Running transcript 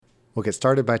We'll get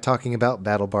started by talking about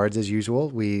BattleBards as usual.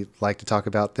 We like to talk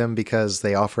about them because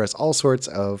they offer us all sorts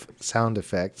of sound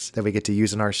effects that we get to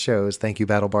use in our shows. Thank you,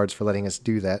 BattleBards, for letting us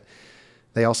do that.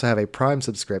 They also have a Prime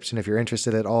subscription if you're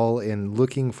interested at all in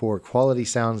looking for quality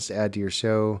sounds to add to your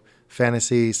show.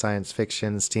 Fantasy, science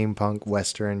fiction, steampunk,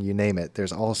 western, you name it.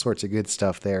 There's all sorts of good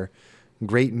stuff there.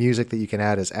 Great music that you can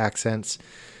add as accents.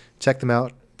 Check them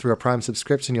out. Through a Prime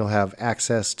subscription, you'll have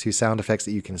access to sound effects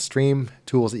that you can stream,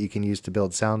 tools that you can use to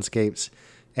build soundscapes,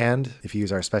 and if you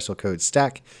use our special code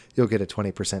STACK, you'll get a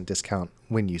 20% discount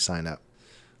when you sign up.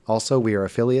 Also, we are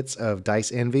affiliates of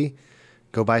Dice Envy.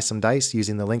 Go buy some dice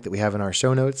using the link that we have in our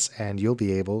show notes, and you'll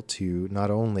be able to not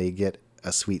only get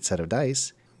a sweet set of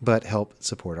dice, but help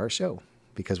support our show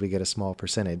because we get a small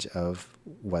percentage of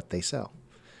what they sell.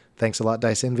 Thanks a lot,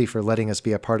 Dice Envy, for letting us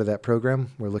be a part of that program.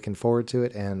 We're looking forward to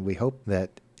it, and we hope that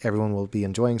everyone will be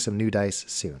enjoying some new dice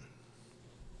soon.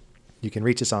 You can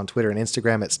reach us on Twitter and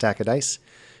Instagram at StackAdice.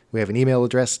 We have an email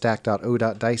address,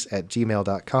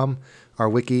 stack.o.dice@gmail.com, our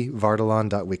wiki,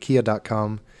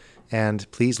 vardalon.wikia.com,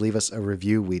 and please leave us a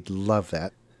review. We'd love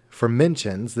that. For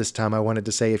mentions, this time I wanted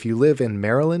to say if you live in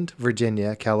Maryland,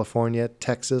 Virginia, California,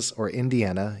 Texas, or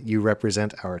Indiana, you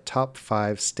represent our top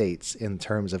 5 states in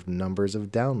terms of numbers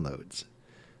of downloads.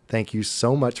 Thank you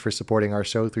so much for supporting our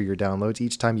show through your downloads.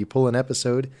 Each time you pull an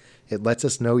episode, it lets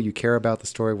us know you care about the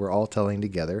story we're all telling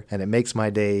together, and it makes my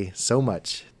day so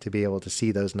much to be able to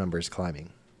see those numbers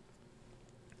climbing.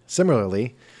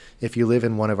 Similarly, if you live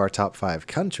in one of our top 5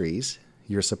 countries,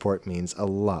 your support means a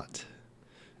lot.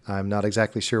 I'm not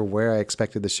exactly sure where I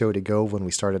expected the show to go when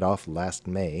we started off last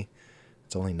May.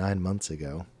 It's only 9 months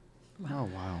ago. Oh,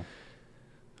 wow.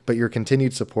 But your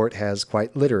continued support has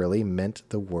quite literally meant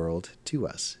the world to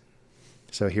us.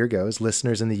 So here goes.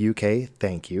 Listeners in the UK,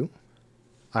 thank you.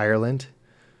 Ireland,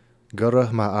 Gora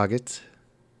Ma'agit.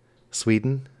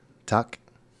 Sweden, Tak.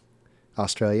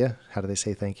 Australia, how do they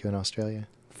say thank you in Australia?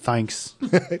 Thanks.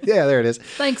 Yeah, there it is.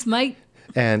 Thanks, mate.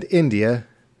 And India,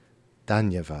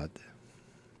 Dhanyavad.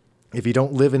 If you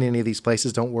don't live in any of these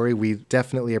places, don't worry. We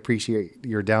definitely appreciate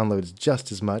your downloads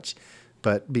just as much.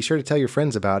 But be sure to tell your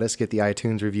friends about us, get the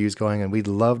iTunes reviews going, and we'd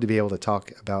love to be able to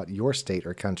talk about your state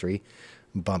or country,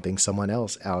 bumping someone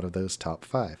else out of those top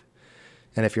 5.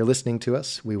 And if you're listening to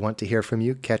us, we want to hear from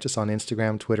you. Catch us on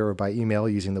Instagram, Twitter, or by email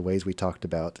using the ways we talked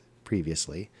about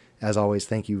previously. As always,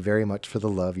 thank you very much for the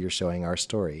love you're showing our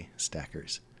story,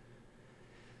 Stackers.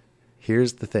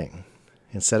 Here's the thing.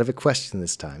 Instead of a question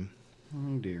this time,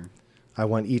 Oh, dear. I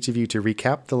want each of you to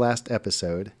recap the last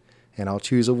episode, and I'll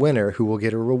choose a winner who will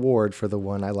get a reward for the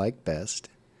one I like best.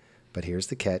 But here's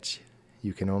the catch.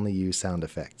 You can only use sound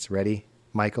effects. Ready?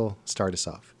 Michael, start us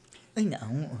off.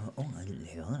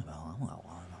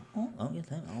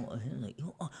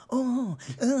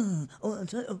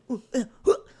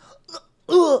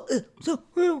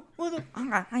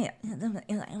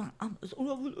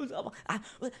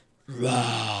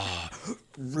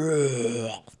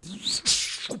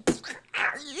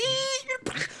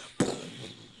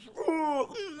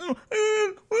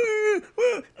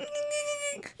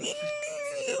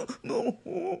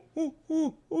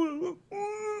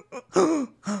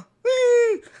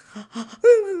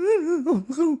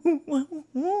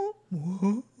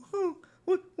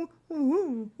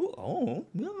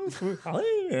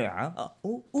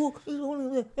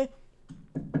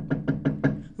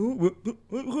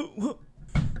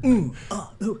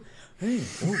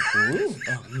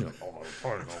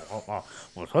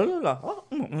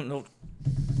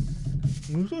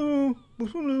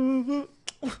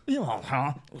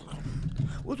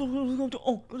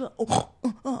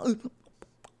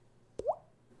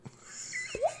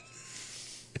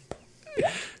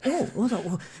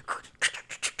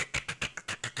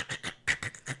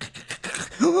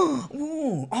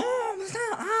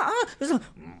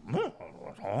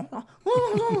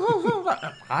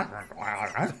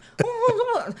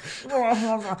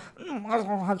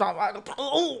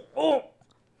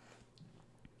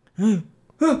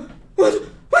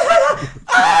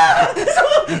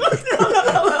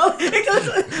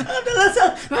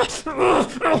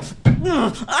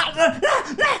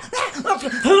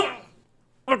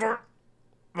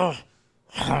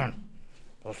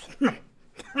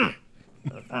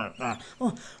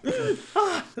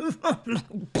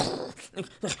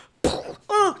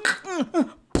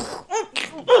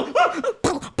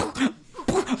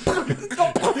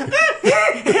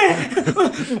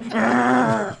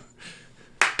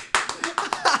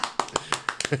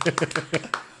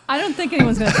 I don't think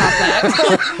anyone's going to top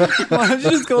that. Why don't you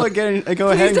just go ahead and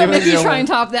Please don't make give me it try and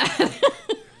top that.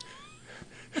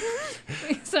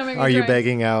 Please don't make me Are you try.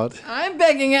 begging out? I'm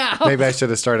begging out. Maybe I should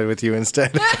have started with you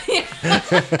instead. Yeah.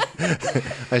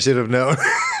 I should have known.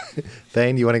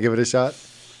 Thane, you want to give it a shot?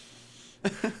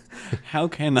 How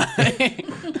can I?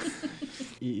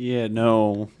 Yeah,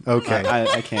 no. Okay.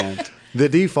 I can't. The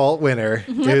default winner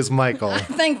is Michael. I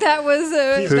think that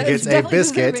was Who gets a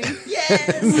biscuit.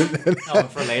 Deserving. Oh,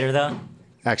 for later though.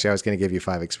 Actually, I was going to give you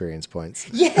 5 experience points.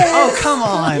 Oh, come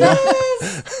on.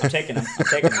 I'm taking them. I'm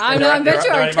taking them. I know, I bet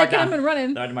you are taking them and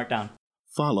running. They're already marked down.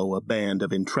 Follow a band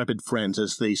of intrepid friends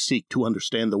as they seek to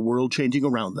understand the world changing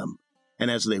around them, and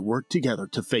as they work together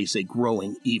to face a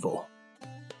growing evil.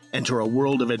 Enter a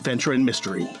world of adventure and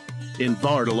mystery in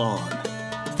Bardalon.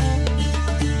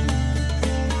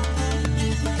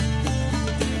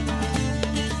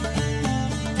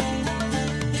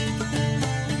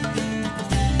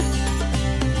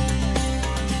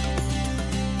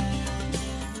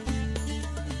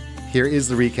 Here is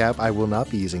the recap. I will not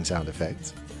be using sound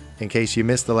effects. In case you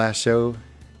missed the last show,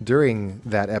 during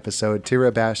that episode,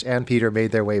 Tira, Bash, and Peter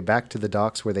made their way back to the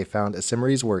docks where they found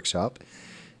Asimari's workshop.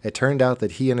 It turned out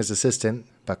that he and his assistant,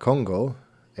 Bakongo,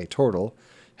 a turtle,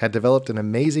 had developed an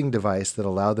amazing device that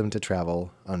allowed them to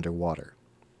travel underwater.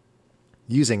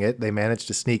 Using it, they managed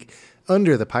to sneak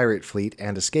under the pirate fleet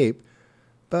and escape,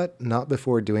 but not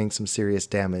before doing some serious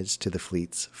damage to the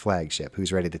fleet's flagship.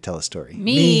 Who's ready to tell a story?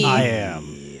 Me. I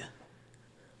am.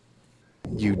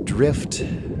 You drift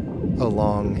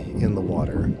along in the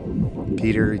water.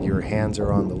 Peter, your hands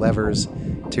are on the levers.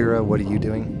 Tira, what are you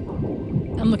doing?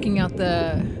 I'm looking out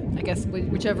the, I guess,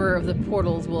 whichever of the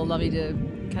portals will allow me to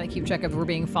kind of keep track of if we're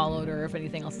being followed or if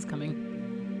anything else is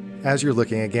coming. As you're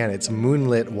looking again, it's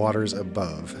moonlit waters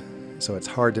above, so it's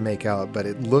hard to make out, but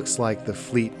it looks like the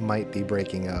fleet might be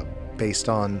breaking up. Based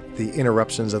on the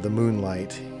interruptions of the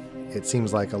moonlight, it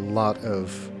seems like a lot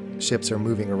of ships are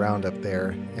moving around up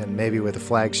there, and maybe with the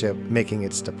flagship making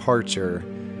its departure,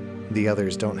 the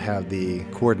others don't have the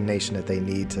coordination that they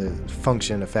need to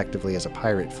function effectively as a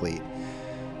pirate fleet.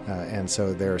 And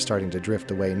so they're starting to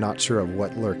drift away, not sure of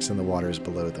what lurks in the waters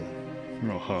below them.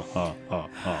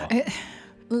 It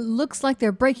looks like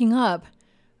they're breaking up.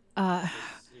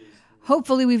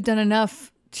 Hopefully we've done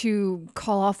enough to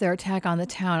call off their attack on the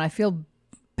town. I feel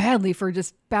badly for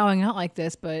just bowing out like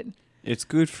this, but... It's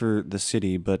good for the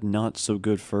city, but not so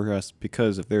good for us,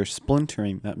 because if they're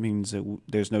splintering, that means that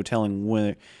there's no telling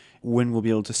when we'll be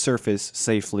able to surface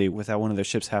safely without one of their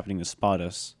ships happening to spot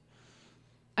us.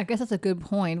 I guess that's a good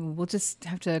point. We'll just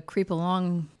have to creep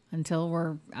along until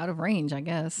we're out of range, I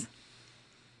guess.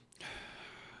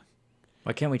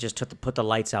 Why can't we just put the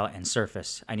lights out and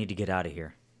surface? I need to get out of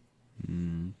here.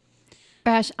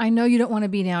 Bash, I know you don't want to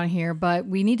be down here, but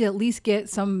we need to at least get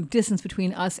some distance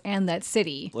between us and that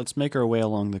city. Let's make our way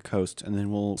along the coast, and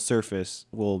then we'll surface,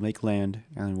 we'll make land,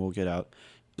 and then we'll get out.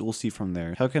 We'll see from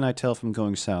there. How can I tell if I'm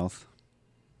going south?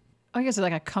 I guess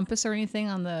like a compass or anything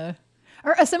on the...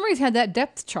 Or Asimari's had that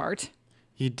depth chart.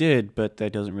 He did, but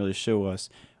that doesn't really show us.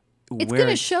 It's going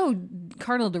to show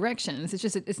cardinal directions. It's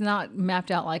just it's not mapped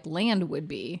out like land would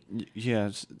be.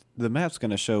 Yes, the map's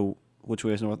going to show which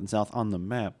way is north and south on the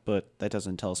map, but that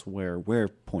doesn't tell us where we're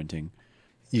pointing.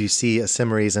 You see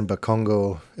Asimari's and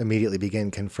Bakongo immediately begin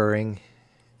conferring,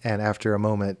 and after a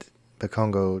moment,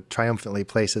 Bakongo triumphantly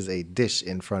places a dish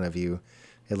in front of you.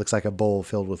 It looks like a bowl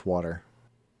filled with water.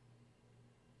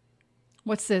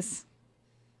 What's this?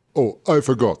 Oh, I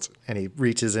forgot. And he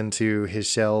reaches into his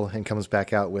shell and comes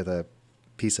back out with a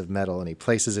piece of metal, and he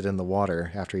places it in the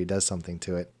water after he does something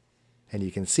to it. And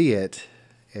you can see it.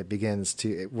 It begins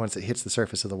to, once it hits the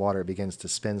surface of the water, it begins to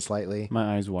spin slightly.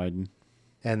 My eyes widen.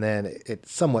 And then it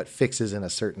somewhat fixes in a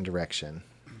certain direction.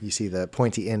 You see the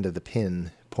pointy end of the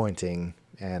pin pointing,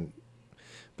 and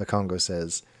Bakongo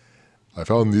says, I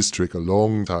found this trick a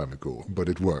long time ago, but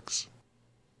it works.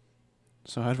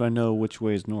 So how do I know which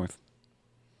way is north?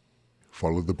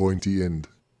 Follow the pointy end.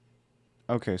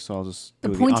 Okay, so I'll just... The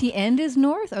pointy end is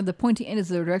north, or the pointy end is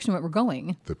the direction where we're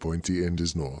going? The pointy end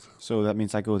is north. So that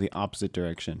means I go the opposite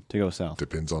direction, to go south.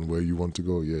 Depends on where you want to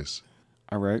go, yes.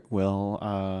 All right,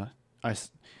 well,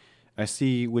 I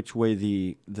see which way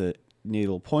the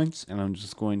needle points, and I'm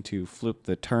just going to flip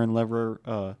the turn lever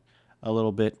a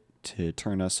little bit to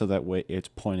turn us so that way it's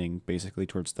pointing basically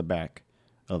towards the back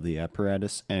of the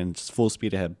apparatus, and it's full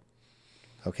speed ahead.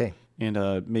 okay.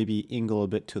 And maybe angle a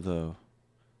bit to the...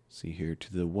 See here,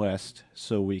 to the west,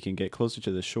 so we can get closer to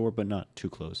the shore, but not too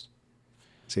close.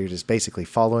 So you're just basically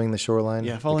following the shoreline?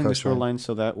 Yeah, following the coastline? shoreline,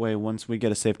 so that way, once we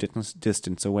get a safe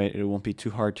distance away, it won't be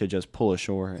too hard to just pull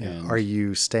ashore. Yeah. And Are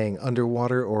you staying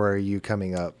underwater, or are you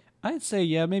coming up? I'd say,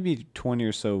 yeah, maybe 20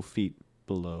 or so feet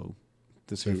below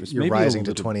the surface. You're Maybe rising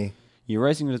to little- 20. You're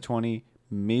rising to 20,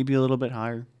 maybe a little bit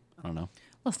higher. I don't know.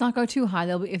 Let's not go too high.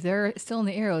 If they're still in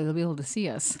the air, they'll be able to see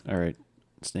us. All right,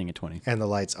 staying at 20. And the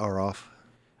lights are off.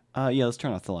 Yeah, let's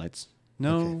turn off the lights.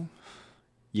 No. Okay.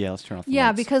 Yeah, let's turn off the Yeah,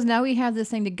 lights. because now we have this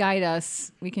thing to guide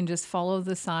us. We can just follow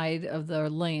the side of the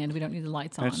land. We don't need the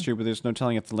lights on. That's true, but there's no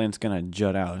telling if the land's going to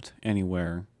jut out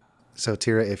anywhere. So,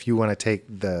 Tira, if you want to take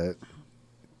the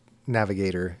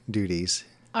navigator duties,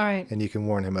 All right. and you can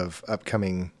warn him of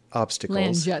upcoming obstacles.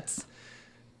 Land jets.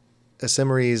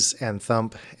 Asimaris and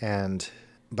Thump and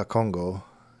Bakongo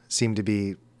seem to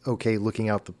be okay looking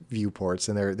out the viewports,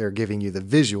 and they're giving you the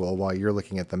visual while you're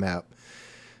looking at the map.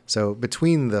 So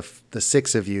between the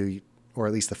six of you, or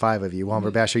at least the five of you,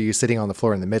 Womberbash, are you sitting on the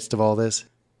floor in the midst of all this?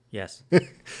 Yes.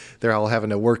 They're all having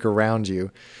to work around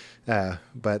you,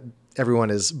 but everyone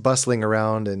is bustling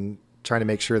around and trying to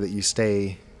make sure that you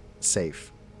stay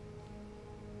safe.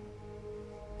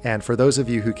 And for those of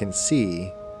you who can see,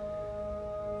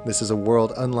 this is a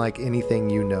world unlike anything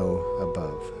you know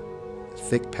above.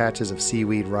 Thick patches of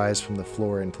seaweed rise from the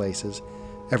floor in places.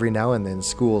 Every now and then,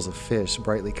 schools of fish,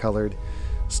 brightly colored,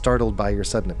 startled by your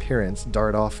sudden appearance,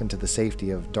 dart off into the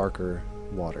safety of darker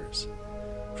waters.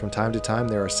 From time to time,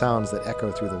 there are sounds that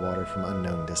echo through the water from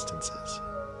unknown distances.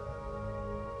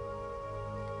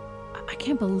 I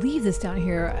can't believe this down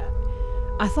here.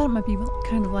 I thought it might be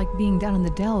kind of like being down in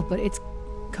the delve, but it's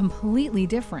completely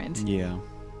different. Yeah.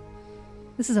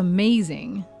 This is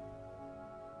amazing.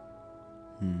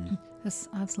 That's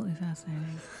absolutely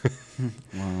fascinating.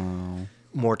 Wow.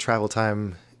 More travel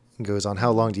time goes on.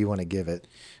 How long do you want to give it?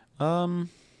 Are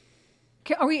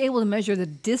we able to measure the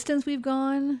distance we've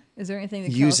gone? Is there anything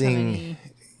that tells how many?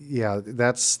 Yeah,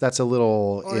 that's a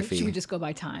little Or iffy. should we just go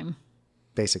by time?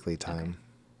 Basically time.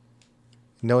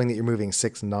 Knowing that you're moving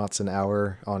 6 knots an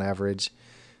hour on average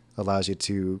allows you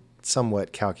to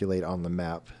somewhat calculate on the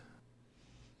map.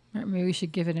 Or maybe we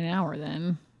should give it an hour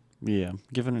then. Yeah.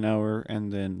 Give it an hour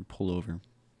and then pull over.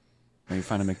 Maybe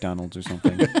find a McDonald's or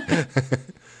something.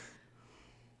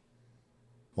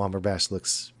 Womberbash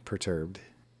looks perturbed.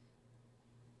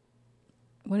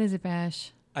 What is it,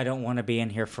 Bash? I don't want to be in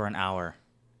here for an hour.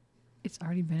 It's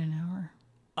already been an hour.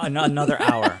 Another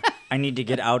hour. I need to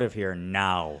get out of here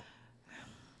now.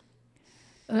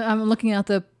 I'm looking out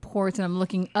the ports and I'm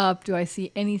looking up. Do I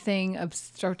see anything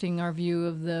obstructing our view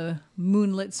of the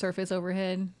moonlit surface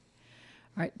overhead?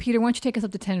 All right, Peter, why don't you take us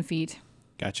up to 10 feet?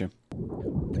 Gotcha.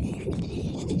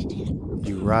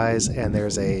 You rise, and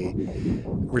there's a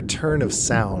return of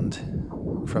sound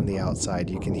from the outside.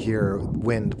 You can hear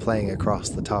wind playing across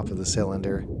the top of the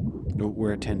cylinder. No,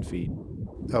 we're at 10 feet.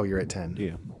 Oh, you're at 10.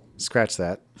 Yeah. Scratch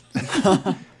that.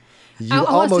 You I want us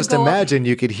to almost go up. imagine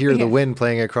you could hear the Okay. wind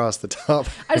playing across the top.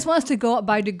 I just want us to go up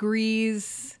by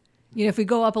degrees. You know, if we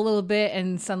go up a little bit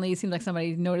and suddenly it seems like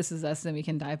somebody notices us, then we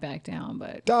can dive back down.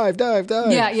 But Dive, dive,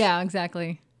 dive. yeah,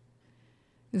 exactly.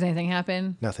 Does anything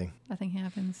happen? Nothing. Nothing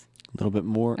happens. A little bit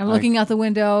more. I'm looking out the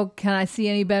window. Can I see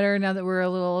any better now that we're a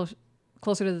little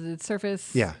closer to the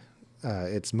surface? Yeah.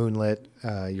 It's moonlit.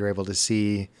 You're able to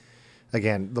see,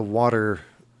 again, the water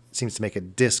seems to make a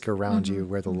disc around you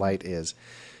where the light is,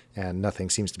 and nothing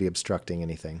seems to be obstructing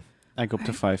anything. I go up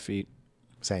to 5 feet.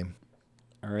 Same.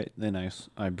 All right. Then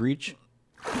I breach.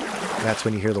 That's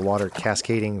when you hear the water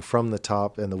cascading from the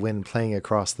top and the wind playing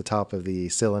across the top of the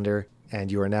cylinder,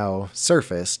 and you are now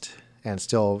surfaced and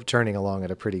still churning along at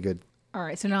a pretty good All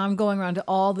right, so now I'm going around to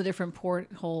all the different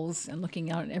portholes and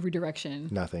looking out in every direction.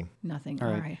 nothing. Nothing.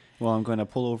 All right. Well, I'm going to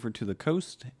pull over to the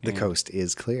coast. The coast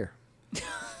is clear.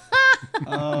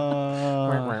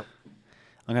 I'm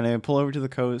going to pull over to the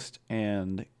coast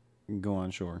and go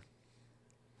on shore.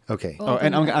 Okay. Well,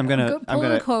 And I'm gonna pull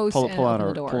the coast and pull out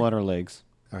open the door. our legs.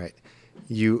 All right.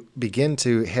 You begin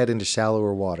to head into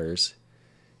shallower waters,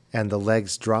 and the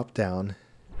legs drop down,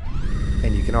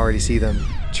 and you can already see them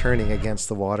churning against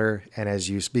the water. And as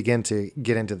you begin to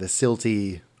get into the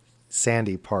silty,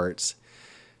 sandy parts,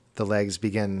 the legs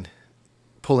begin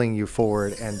pulling you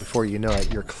forward, and before you know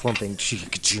it, you're clumping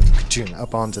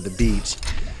up onto the beach,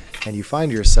 and you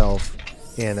find yourself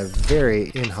in a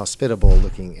very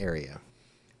inhospitable-looking area.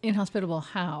 Inhospitable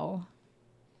how?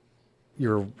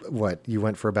 You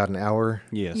went for about an hour?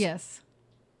 Yes. Yes.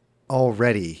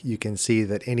 Already, you can see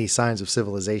that any signs of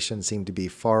civilization seem to be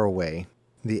far away.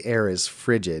 The air is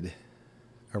frigid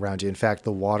around you. In fact,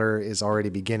 the water is already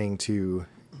beginning to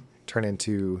turn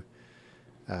into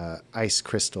ice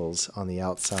crystals on the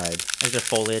outside. Is there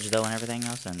foliage though and everything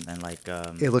else, and like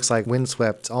It looks like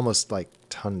windswept, almost like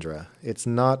tundra. It's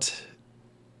not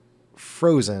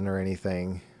frozen or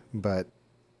anything, but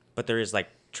but there is like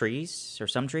trees or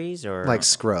some trees or like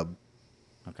scrub.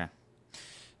 okay.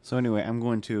 So anyway, I'm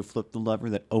going to flip the lever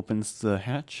that opens the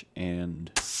hatch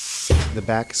and The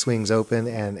back swings open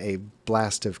and a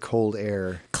blast of cold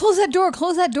air. Close that door.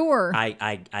 Close that door.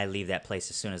 I leave that place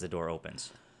as soon as the door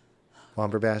opens.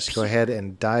 Womberbash, go ahead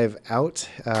and dive out.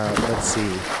 Let's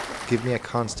see. Give me a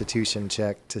constitution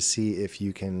check to see if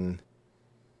you can...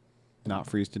 Not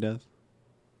freeze to death.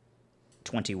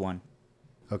 21.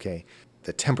 Okay.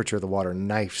 The temperature of the water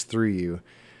knifes through you,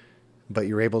 but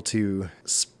you're able to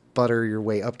sputter your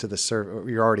way up to the surface.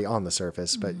 You're already on the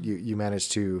surface, but you manage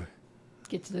to...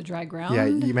 Get to the dry ground. Yeah,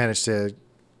 you manage to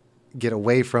get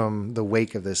away from the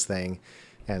wake of this thing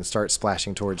and start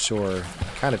splashing towards shore,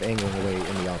 kind of angling away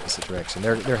in the opposite direction.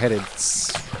 They're headed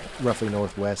roughly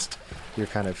northwest. You're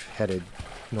kind of headed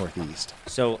northeast.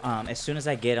 So as soon as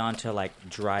I get onto like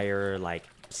drier like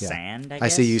Yeah. sand, I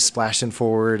see you splashing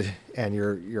forward, and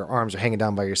your arms are hanging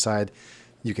down by your side.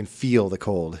 You can feel the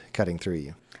cold cutting through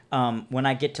you. When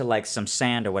I get to like some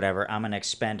sand or whatever, I'm gonna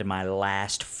expend my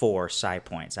last 4 psi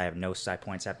points. I have no psi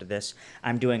points after this.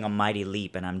 I'm doing a mighty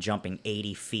leap, and I'm jumping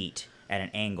 80 feet at an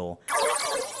angle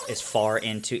as far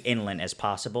into inland as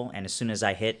possible. And as soon as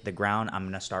I hit the ground, I'm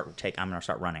gonna start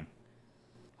running.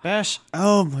 Bash.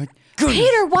 Oh my goodness.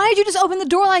 Peter, why did you just open the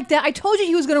door like that? I told you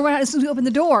he was going to run out as soon as we opened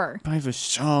the door. I have a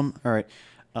sham. All right.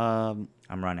 I'm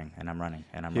running, and I'm running,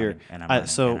 and I'm Here, running, and I'm I- running,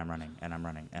 so- and I'm running, and I'm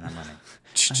running, and I'm running.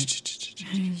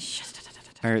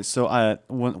 All right. So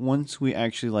once we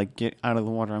actually like get out of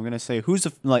the water, I'm gonna say who's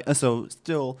the so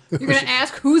still. You're going to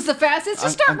ask who's the fastest?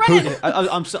 Just start running.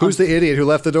 Who's the idiot who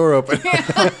left the door open?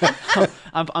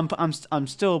 I'm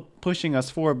still pushing us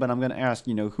forward, but I'm gonna ask,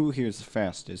 who here is the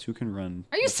fastest? Who can run?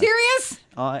 Are you serious?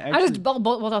 I Actually, just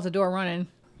bolt out the door running.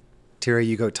 Tira,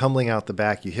 you go tumbling out the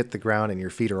back. You hit the ground, and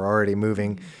your feet are already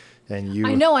moving. And you...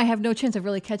 I know I have no chance of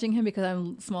really catching him because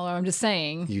I'm smaller. I'm just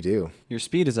saying. You do. your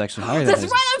speed is actually higher than That's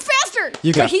his, right, I'm faster.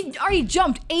 You got- But he already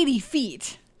jumped 80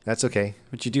 feet. That's okay.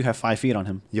 but you do have 5 feet on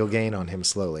him. You'll gain on him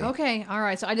slowly. Okay, all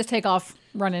right. So I just take off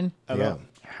running. Yeah.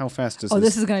 How fast is Oh, this?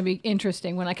 this is going to be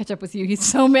interesting when I catch up with you. He's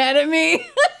so mad at me.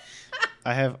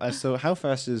 I have. So how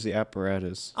fast is the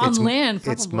apparatus? On land,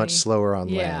 probably. It's much slower on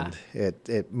Yeah. land.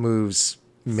 It moves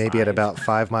maybe at about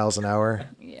 5 miles an hour.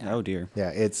 Yeah. Oh dear. Yeah,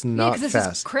 it's Yeah, not 'cause this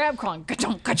fast. is crab crawling.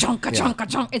 Ka-chunk, ka-chunk, ka-chunk,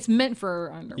 ka-chunk. It's meant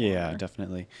for underwater. Yeah,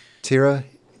 definitely. Tira,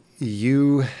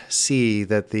 you see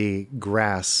that the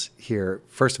grass here,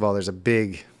 first of all, there's a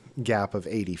big gap of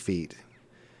 80 feet,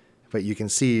 but you can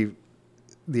see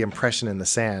the impression in the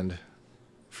sand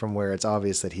from where it's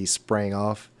obvious that he's spraying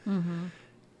off. Mm-hmm.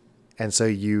 And so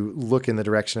you look in the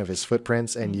direction of his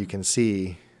footprints, and you can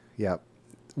see,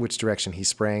 which direction he's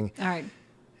spraying, All right.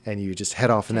 and you just head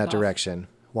off in Take that off. direction.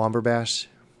 Womberbash,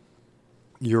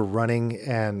 you're running,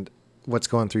 and what's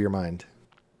going through your mind?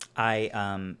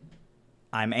 I'm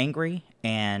angry,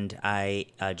 and I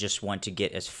just want to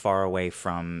get as far away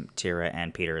from Tira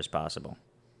and Peter as possible.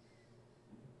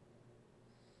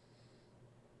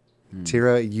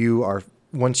 Tira, you are,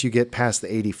 once you get past the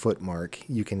 80-foot mark,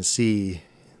 you can see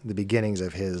the beginnings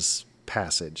of his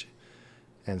passage.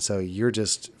 And so you're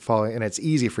just following, and it's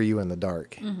easy for you in the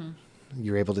dark. Mm-hmm.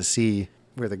 You're able to see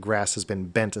where the grass has been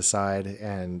bent aside,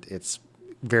 and it's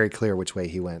very clear which way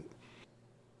he went.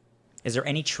 Is there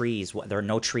any trees? There are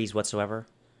no trees whatsoever?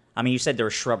 I mean, you said there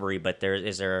was shrubbery, but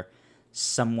is there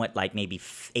somewhat like maybe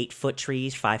 8-foot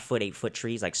trees, 5-foot, 8-foot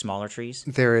trees, like smaller trees?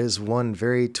 There is one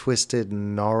very twisted,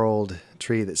 gnarled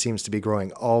tree that seems to be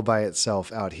growing all by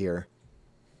itself out here.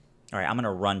 All right, I'm going to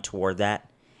run toward that,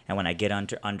 and when I get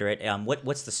under it,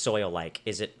 what's the soil like?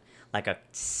 Is it like a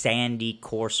sandy,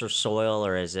 coarser soil,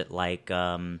 or is it like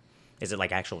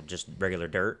actual just regular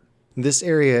dirt? This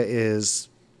area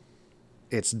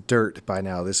it's dirt by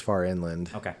now, this far inland.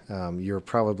 Okay. You're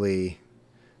probably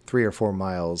 3 or 4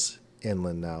 miles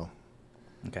inland now.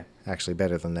 Okay. Actually,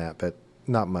 better than that, but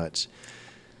not much.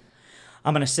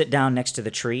 I'm going to sit down next to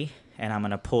the tree, and I'm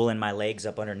going to pull in my legs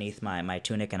up underneath my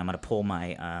tunic, and I'm going to pull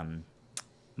my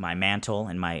my mantle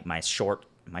and my short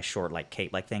like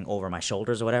cape like thing over my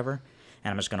shoulders or whatever.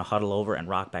 And I'm just going to huddle over and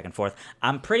rock back and forth.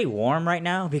 I'm pretty warm right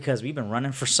now because we've been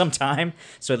running for some time.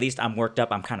 So at least I'm worked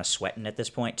up. I'm kind of sweating at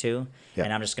this point too. Yeah.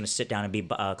 And I'm just going to sit down and be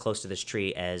close to this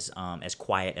tree as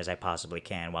quiet as I possibly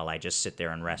can while I just sit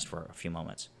there and rest for a few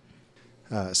moments.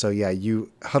 So yeah, you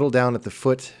huddle down at the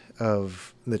foot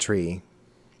of the tree,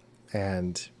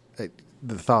 and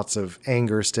the thoughts of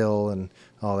anger still and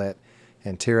all that.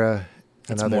 And Tira,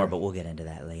 It's more, but we'll get into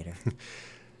that later.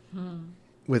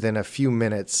 within a few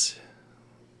minutes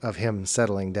of him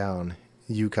settling down,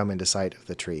 you come into sight of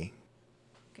the tree.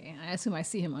 Okay, I assume I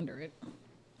see him under it.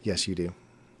 Yes, you do.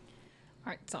 All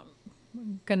right, so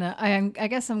I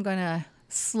guess I'm gonna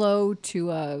slow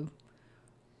to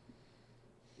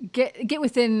get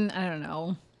within, I don't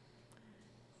know,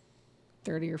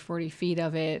 30 or 40 feet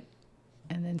of it,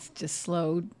 and then just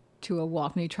slow to a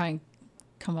walk. Maybe try and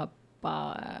come up.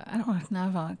 I don't want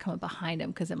to come up behind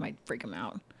him because it might freak him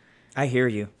out. I hear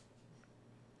you.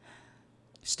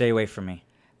 Stay away from me.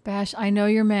 Bash, I know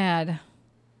you're mad.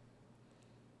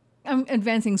 I'm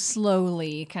advancing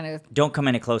slowly, kind of. Don't come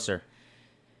any closer.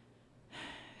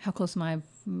 How close am I?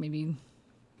 Maybe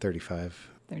 35.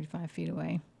 35 feet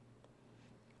away.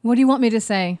 What do you want me to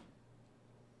say?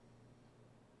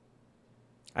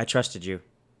 I trusted you.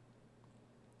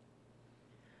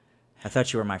 I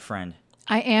thought you were my friend.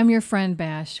 I am your friend,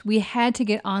 Bash. We had to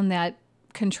get on that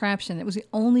contraption. It was the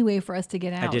only way for us to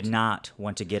get out. I did not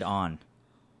want to get on.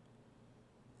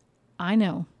 I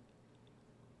know.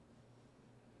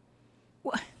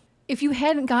 If you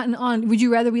hadn't gotten on, would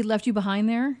you rather we left you behind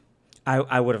there?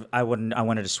 I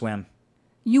wanted to swim.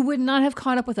 You would not have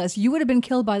caught up with us. You would have been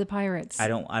killed by the pirates. I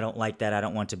don't like that. I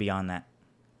don't want to be on that.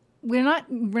 We're not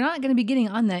going to be getting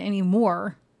on that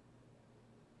anymore.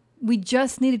 We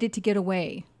just needed it to get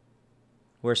away.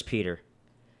 Where's Peter?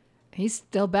 He's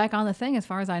still back on the thing as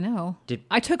far as I know.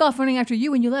 I took off running after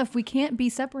you when you left. We can't be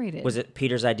separated. Was it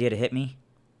Peter's idea to hit me?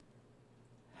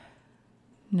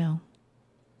 No.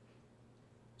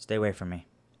 Stay away from me.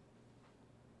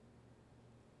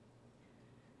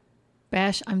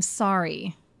 Bash, I'm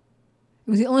sorry. It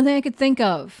was the only thing I could think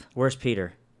of. Where's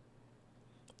Peter?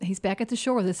 He's back at the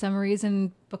shore. The Summaries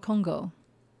in Bakongo.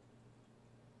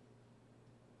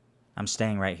 I'm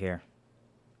staying right here.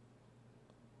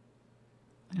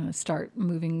 I'm going to start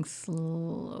moving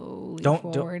slowly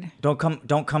forward. Don't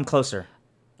come closer.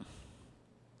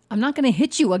 I'm not going to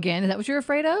hit you again. Is that what you're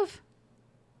afraid of?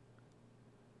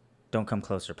 Don't come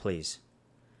closer, please.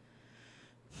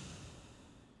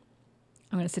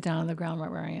 I'm going to sit down on the ground right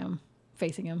where I am,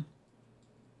 facing him.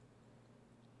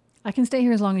 I can stay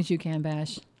here as long as you can,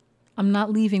 Bash. I'm not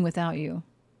leaving without you.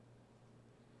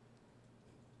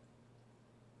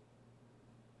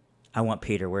 I want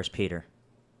Peter. Where's Peter?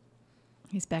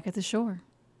 He's back at the shore.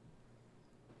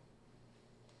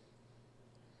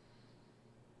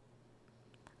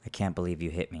 I can't believe you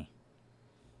hit me.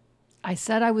 I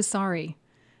said I was sorry.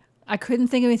 I couldn't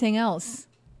think of anything else.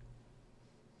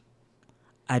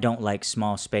 I don't like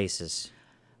small spaces.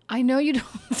 I know you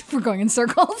don't. We're going in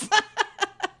circles.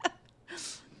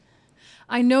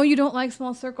 I know you don't like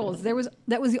small circles. That was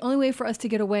the only way for us to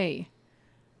get away.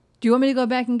 Do you want me to go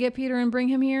back and get Peter and bring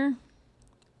him here?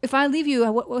 If I leave you,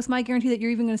 what's my guarantee that you're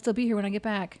even going to still be here when I get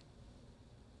back?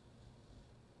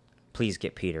 Please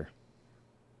get Peter.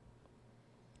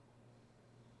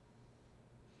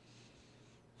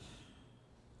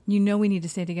 You know we need to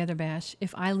stay together, Bash.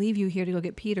 If I leave you here to go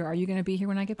get Peter, are you going to be here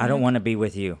when I get back? I don't want to be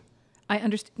with you. I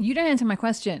understand. You didn't answer my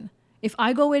question. If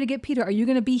I go away to get Peter, are you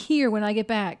going to be here when I get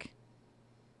back?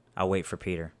 I'll wait for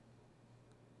Peter.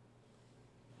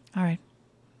 All right.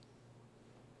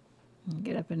 I'll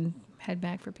get up and head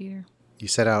back for Peter. You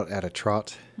set out at a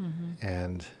trot,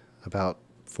 and about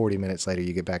 40 minutes later,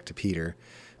 you get back to Peter.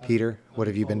 Peter, what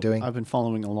have you been doing? I've been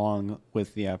following along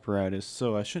with the apparatus,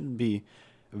 so I shouldn't be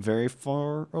very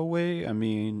far away. I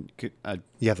mean,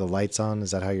 You have the lights on?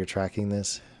 Is that how you're tracking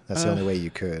this? That's the only way you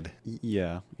could.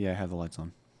 yeah, I have the lights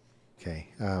on. Okay.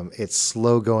 It's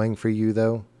slow going for you,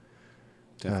 though,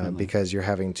 Definitely. because you're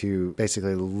having to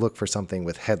basically look for something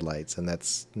with headlights, and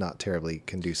that's not terribly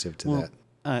conducive to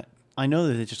that. I know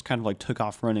that they just kind of like took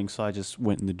off running, so I just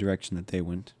went in the direction that they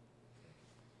went.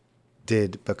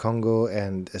 Did Bakongo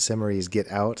and Asemaris get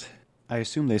out? I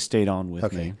assume they stayed on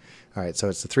with me. All right, so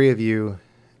it's the three of you,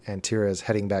 and Tira's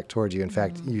heading back towards you. In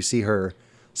fact, you see her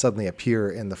suddenly appear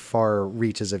in the far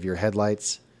reaches of your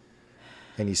headlights,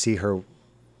 and you see her.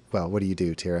 Well, what do you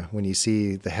do, Tira, when you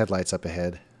see the headlights up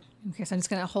ahead? Okay, so I'm just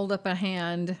going to hold up a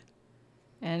hand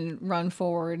and run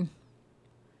forward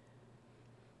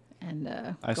and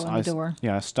go in the door.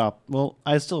 Yeah, I stop. Well,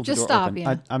 I still have Just the door stop, open.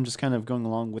 yeah. I'm just kind of going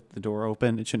along with the door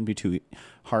open. It shouldn't be too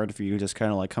hard for you. Just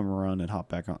kind of like come around and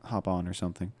hop on or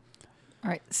something. All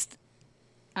right.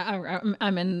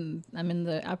 I'm in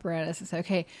the apparatus. It's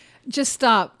okay. Just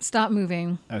stop. Stop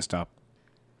moving. I stop.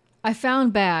 I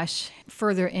found Bash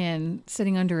further in,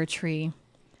 sitting under a tree.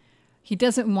 He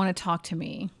doesn't want to talk to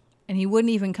me, and he wouldn't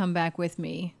even come back with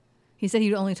me. He said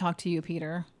he'd only talk to you,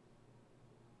 Peter.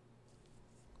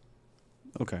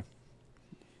 Okay.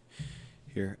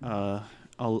 Here, I'll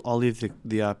leave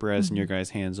the apparatus in your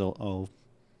guys' hands. I'll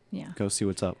Yeah. go see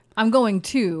what's up. I'm going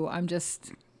too. I'm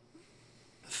just...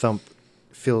 Thump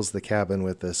fills the cabin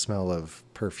with the smell of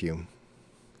perfume,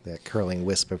 that curling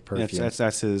wisp of perfume.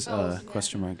 That's his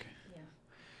question mark. Yeah.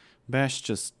 Bash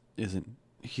just isn't.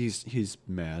 He's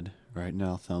mad right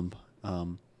now. Thump.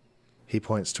 He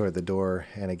points toward the door,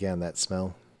 and again, that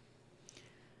smell.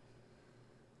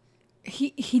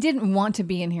 He didn't want to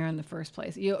be in here in the first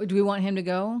place. Do we want him to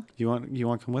go? You want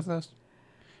to come with us?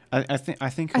 I think I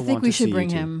he'll think want we to should see bring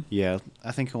you too. him. Yeah,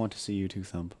 I think he'll want to see you too,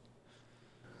 Thump.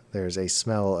 There's a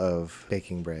smell of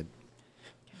baking bread.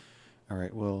 All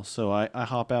right. Well, so I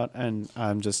hop out and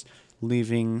I'm just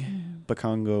leaving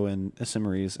Bakongo and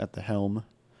Isimaris at the helm,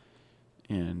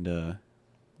 and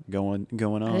going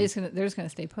on. They're just gonna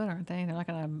stay put, aren't they? They're not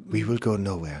gonna. We will go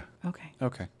nowhere. Okay.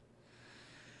 Okay.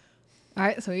 All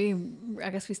right. So I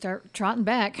guess we start trotting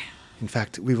back. In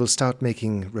fact, we will start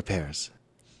making repairs.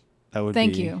 That would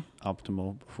Thank be you.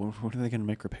 optimal. What are they going to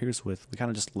make repairs with? We kind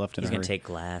of just left in He's a gonna hurry. take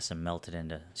glass and melt it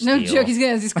into steel. No joke. He's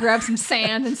gonna just grab some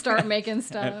sand and start making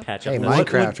stuff. Patch Hey, up the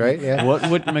Minecraft, right? Yeah. What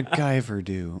would MacGyver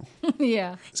do?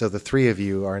 Yeah. So the three of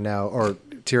you are now, or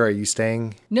Tira, are you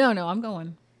staying? No, I'm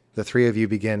going. The three of you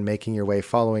begin making your way,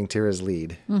 following Tira's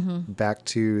lead, back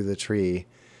to the tree.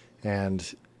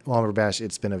 And Walmer Bash,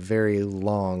 it's been a very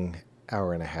long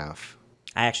hour and a half.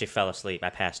 I actually fell asleep. I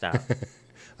passed out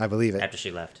I believe it. after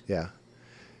she left. Yeah.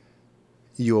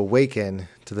 You awaken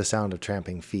to the sound of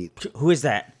tramping feet. Who is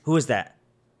that? Who is that?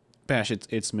 Bash,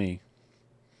 it's me.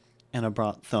 And I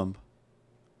brought Thump.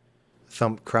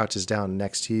 Thump crouches down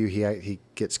next to you. He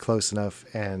gets close enough,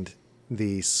 and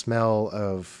the smell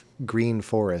of green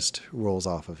forest rolls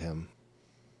off of him.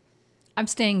 I'm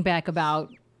staying back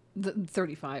about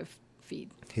 35 feet.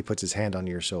 He puts his hand on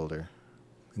your shoulder,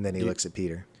 and then he looks at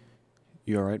Peter.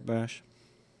 You all right, Bash?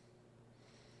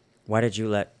 Why did you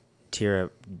let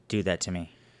Tira do that to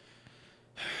me?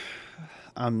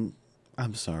 I'm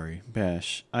sorry,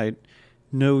 Bash. I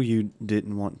know you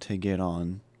didn't want to get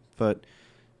on, but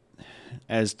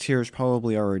as Tira's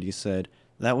probably already said,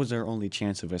 that was our only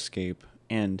chance of escape,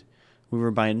 and we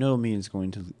were by no means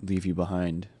going to leave you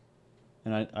behind.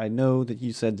 And I know that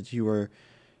you said that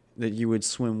you would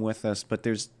swim with us, but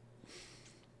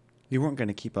you weren't going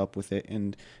to keep up with it,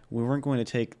 and we weren't going to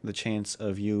take the chance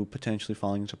of you potentially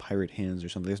falling into pirate hands or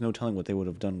something. There's no telling what they would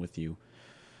have done with you.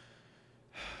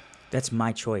 That's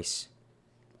my choice.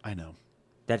 I know.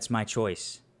 That's my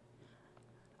choice.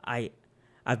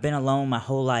 I've been alone my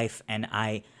whole life, and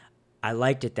I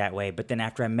liked it that way. But then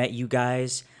after I met you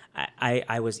guys,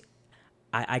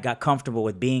 I got comfortable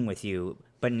with being with you.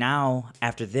 But now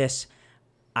after this,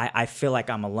 I feel like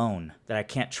I'm alone, that I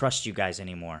can't trust you guys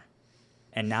anymore.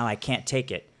 And now I can't take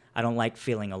it. I don't like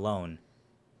feeling alone.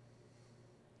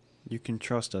 You can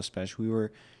trust us, Bash. We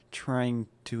were trying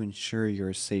to ensure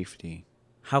your safety.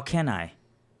 How can I?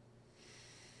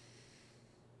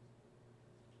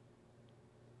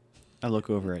 I look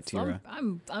over at So Tira.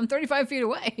 I'm 35 feet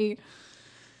away.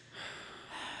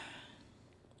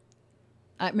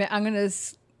 I'm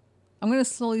gonna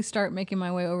slowly start making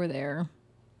my way over there.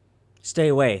 Stay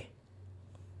away.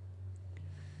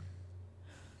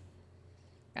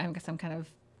 I guess I'm kind of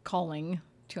calling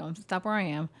to him. Stop where I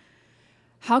am.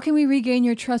 How can we regain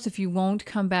your trust if you won't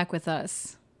come back with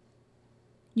us?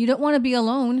 You don't want to be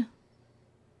alone.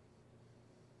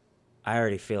 I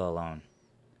already feel alone.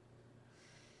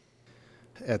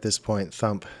 At this point,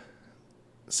 Thump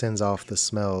sends off the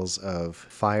smells of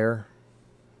fire,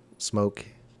 smoke,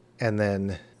 and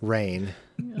then rain.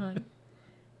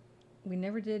 We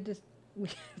never did just.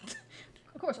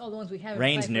 Of course, all the ones we haven't.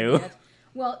 Rain's deciphered new. yet.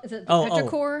 Well, is it the Oh,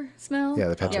 petrichor smell? Yeah,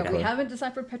 the Yeah, we petrichor. haven't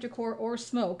deciphered petrichor or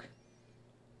smoke.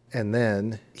 And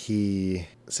then he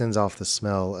sends off the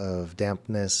smell of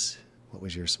dampness. What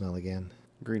was your smell again?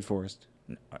 Green Forest.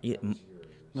 It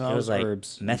No, was like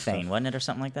herbs and methane, stuff. wasn't it, or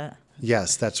something like that?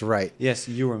 Yes, that's right. Yes,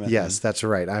 you were methane. Yes, that's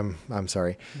right. I'm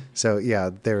sorry. So yeah,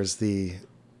 there's the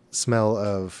smell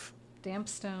of Damp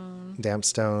stone. damp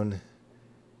stone,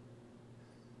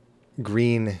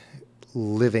 green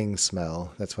living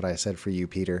smell. That's what I said for you,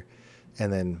 Peter.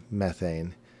 And then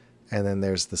methane. And then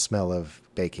there's the smell of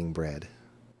baking bread.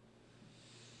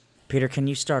 Peter, can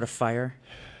you start a fire?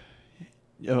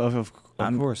 Of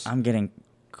course. I'm getting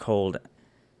cold.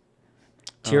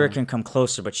 Tira can come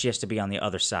closer, but she has to be on the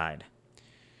other side.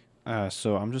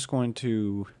 So I'm just going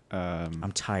to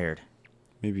I'm tired.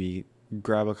 maybe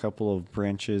grab a couple of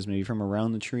branches, maybe from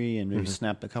around the tree, and maybe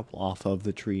snap a couple off of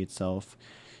the tree itself,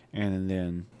 and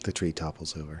then The tree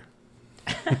topples over.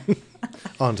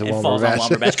 Onto It falls on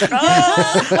Walmer Bash. Womberbash.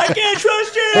 Ah, I can't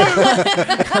trust you!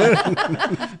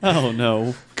 oh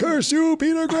no. Curse you,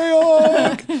 Peter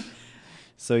Greyhawk!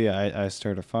 So yeah, I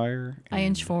start a fire. I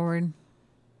inch forward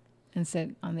and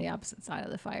sit on the opposite side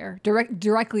of the fire,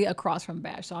 directly across from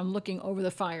Bash. So I'm looking over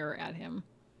the fire at him.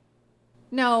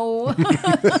 No.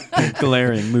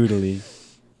 glaring moodily.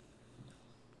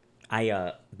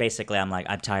 Basically, I'm like,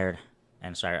 I'm tired.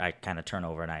 And so I kind of turn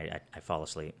over and I fall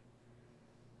asleep.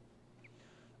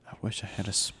 I wish I had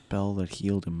a spell that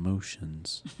healed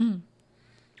emotions.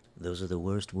 Those are the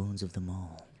worst wounds of them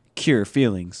all. Cure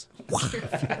feelings.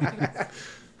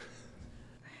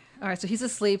 All right, so he's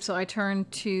asleep. So I turn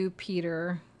to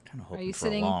Peter. Kind of Are hoping you for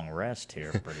sitting- a long rest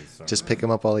here pretty soon. Just pick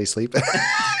him up while he's asleep.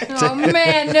 Oh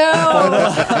man,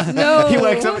 no, no! He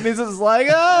wakes up and he's just like,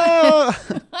 oh!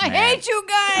 I hate you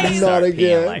guys. Start Not peeing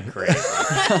again. like crazy.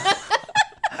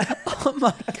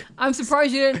 I'm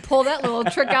surprised you didn't pull that little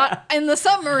trick out in the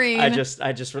submarine. I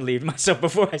just relieved myself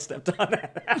before I stepped on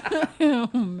that. Oh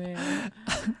man.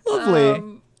 Lovely.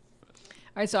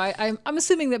 All right, so I'm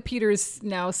assuming that Peter's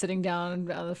now sitting down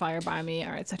on the fire by me.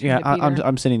 All right, so I turn Yeah, to Peter.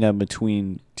 I'm sitting down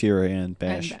between Tira and And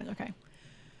Bash. Ben, okay.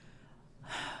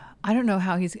 I don't know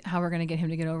how we're gonna get him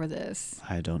to get over this.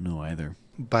 I don't know either.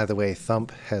 By the way,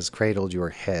 Thump has cradled your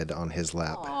head on his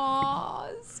lap, Aw,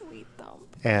 sweet Thump.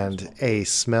 and a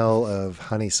smell of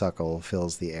honeysuckle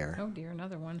fills the air. Oh dear,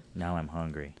 another one. Now I'm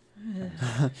hungry.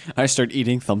 I start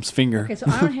eating Thump's finger. Okay, so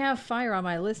I don't have fire on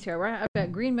my list here. Right? I've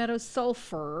got Green Meadow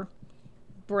sulfur,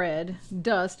 bread,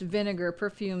 dust, vinegar,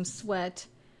 perfume, sweat,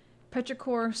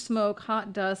 petrichor, smoke,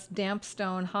 hot dust, damp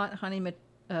stone, hot honey,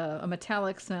 a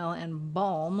metallic smell, and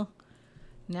balm.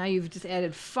 Now you've just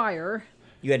added fire.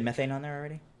 You had methane on there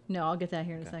already? No, I'll get that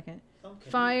here in a second.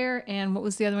 Fire, and what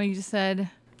was the other one you just said?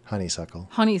 Honeysuckle.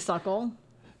 Honeysuckle.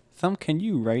 Thump, can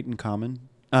you write in common?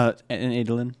 In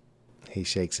Adolin? He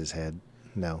shakes his head.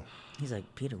 No. He's like,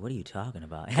 Peter, what are you talking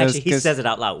about? 'Cause- Actually, he 'cause- says it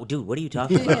out loud. Dude, what are you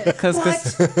talking about? Because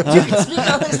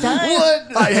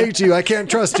I hate you. I can't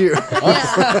trust you.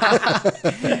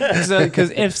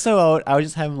 if so, I would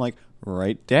just have him like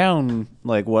write down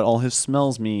like what all his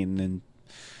smells mean. And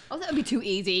Oh, that would be too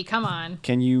easy. Come on.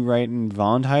 can you write in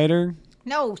Vondhider?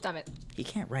 No, stop it. He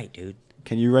can't write, dude.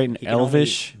 Can you write in He can only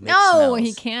Elvish? make No, smells.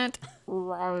 he can't.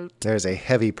 Right. There's a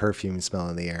heavy perfume smell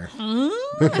in the air.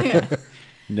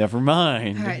 Never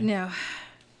mind. All right, now,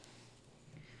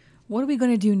 what are we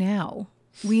going to do now?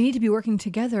 We need to be working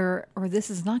together, or this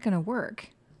is not going to work.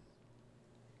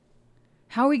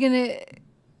 How are we going to?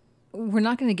 We're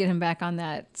not going to get him back on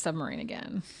that submarine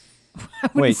again. I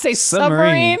wouldn't Wait, say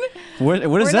submarine? What does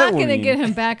We're that not mean? going to get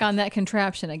him back on that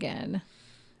contraption again.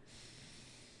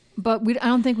 But I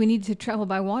don't think we need to travel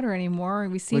by water anymore.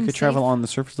 We seem We could safe. travel on the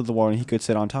surface of the water and he could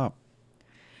sit on top.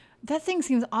 That thing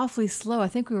seems awfully slow. I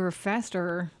think we were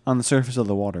faster. On the surface of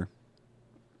the water.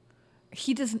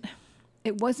 He doesn't.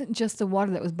 It wasn't just the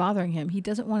water that was bothering him. He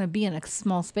doesn't want to be in a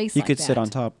small space He like could that. sit on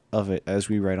top of it as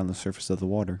we ride on the surface of the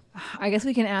water. I guess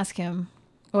we can ask him.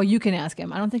 Well, you can ask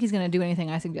him. I don't think he's going to do anything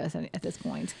I suggest at this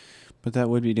point. But that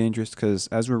would be dangerous because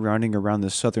as we're rounding around the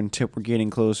southern tip, we're getting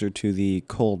closer to the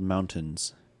cold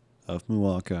mountains of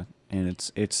Muaka. And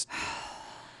it's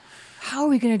How are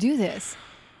we going to do this?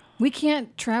 We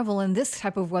can't travel in this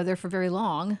type of weather for very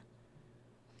long,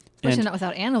 especially And- not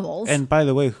without animals. And by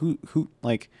the way, who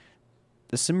like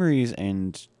the Simmeries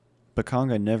and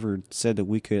Bakanga never said that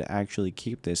we could actually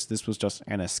keep this. This was just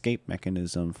an escape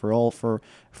mechanism. For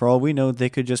all we know, they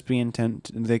could just be intending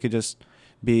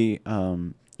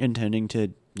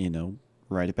to,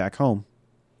 ride it back home.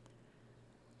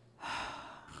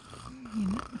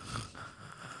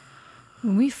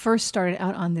 When we first started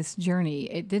out on this journey,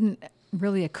 it didn't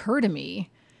really occur to me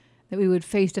that we would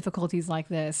face difficulties like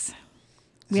this.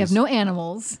 We have no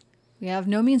animals. We have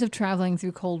no means of traveling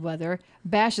through cold weather.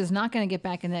 Bash is not going to get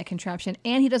back in that contraption,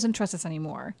 and he doesn't trust us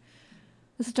anymore.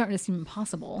 This is starting to seem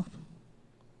impossible.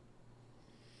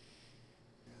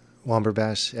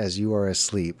 Womberbash, as you are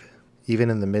asleep, even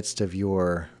in the midst of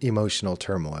your emotional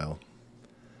turmoil,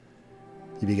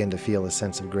 you begin to feel a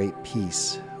sense of great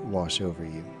peace wash over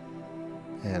you.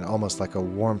 And almost like a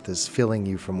warmth is filling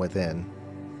you from within.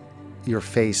 Your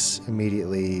face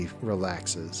immediately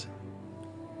relaxes.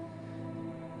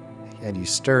 And you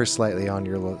stir slightly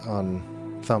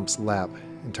on Thump's lap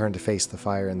and turn to face the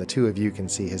fire, and the two of you can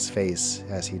see his face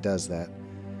as he does that.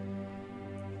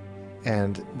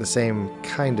 And the same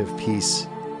kind of peace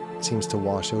seems to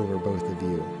wash over both of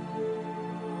you.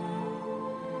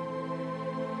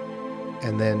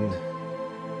 And then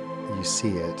you see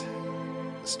it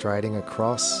striding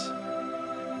across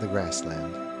the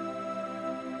grassland,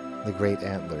 the great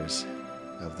antlers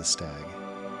of the stag.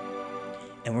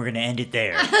 And we're going to end it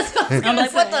there. I'm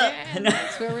like, what the?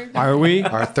 That's where we're going. Are we?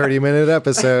 Our 30-minute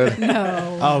episode.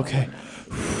 No. Oh, okay.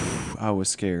 I was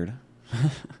scared.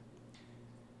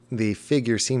 The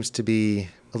figure seems to be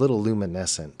a little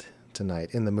luminescent tonight.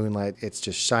 In the moonlight, it's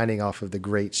just shining off of the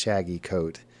great shaggy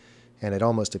coat, and it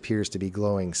almost appears to be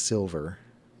glowing silver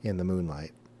in the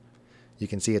moonlight. You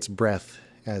can see its breath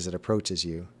as it approaches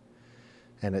you,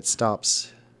 and it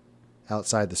stops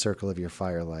outside the circle of your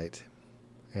firelight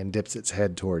and dips its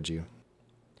head towards you.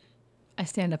 I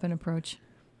stand up and approach.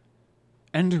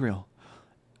 Enderil.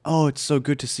 Oh, it's so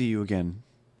good to see you again.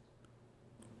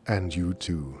 And you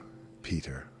too,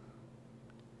 Peter.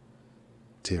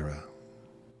 Tira.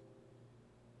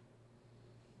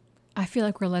 I feel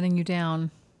like we're letting you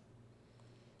down.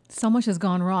 So much has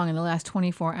gone wrong in the last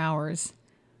 24 hours.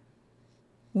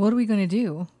 What are we going to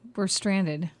do? We're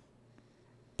stranded.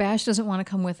 Bash doesn't want to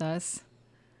come with us.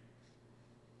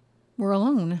 We're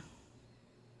alone.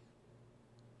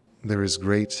 There is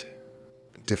great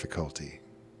difficulty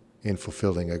in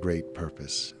fulfilling a great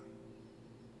purpose.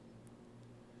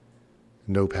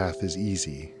 No path is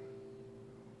easy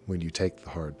when you take the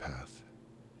hard path.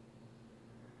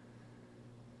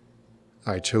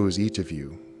 I chose each of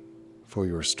you for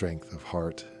your strength of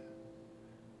heart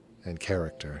and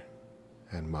character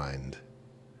and mind.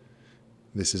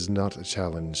 This is not a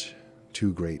challenge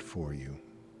too great for you.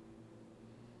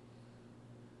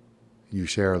 You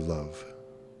share love.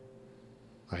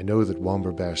 I know that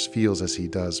Womberbash feels as he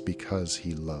does because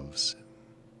he loves.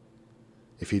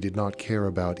 If he did not care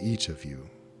about each of you,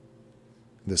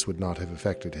 this would not have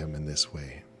affected him in this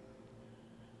way.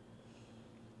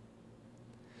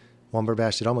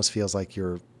 Womberbash, it almost feels like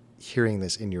you're hearing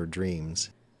this in your dreams.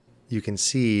 You can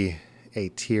see a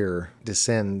tear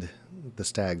descend the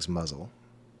stag's muzzle.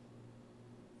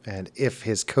 And if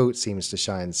his coat seems to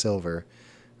shine silver,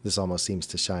 this almost seems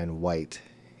to shine white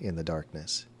in the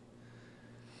darkness.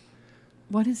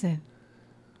 What is it?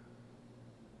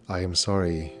 I am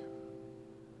sorry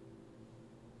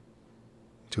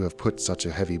to have put such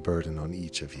a heavy burden on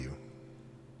each of you.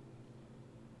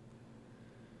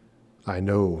 I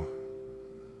know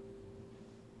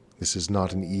this is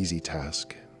not an easy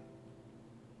task.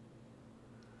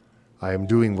 I am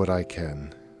doing what I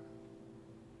can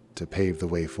to pave the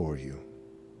way for you,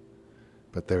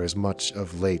 but there is much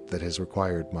of late that has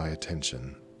required my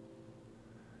attention.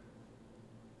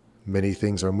 Many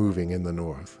things are moving in the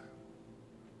north.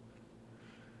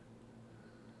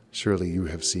 Surely you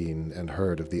have seen and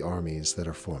heard of the armies that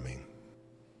are forming.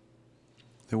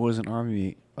 There was an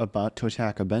army about to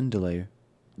attack Abendale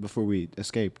before we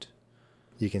escaped.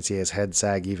 You can see his head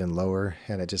sag even lower,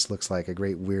 and it just looks like a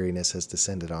great weariness has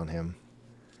descended on him.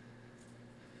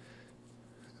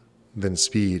 Then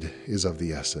speed is of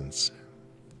the essence.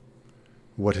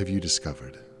 What have you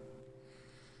discovered?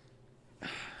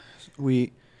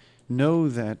 We know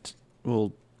that,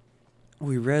 well,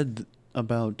 we read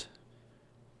about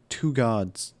two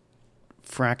gods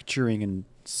fracturing and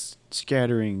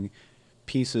scattering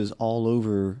pieces all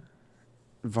over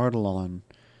Vardalon.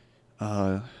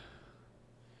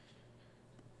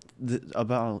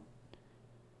 About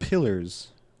pillars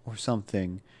or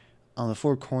something on the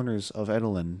four corners of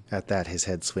Edelin. At that, his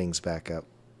head swings back up.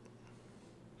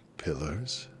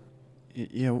 Pillars?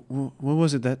 Yeah, what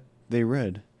was it that they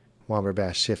read?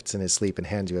 Womberbash shifts in his sleep and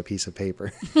hands you a piece of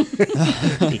paper.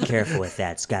 Be careful with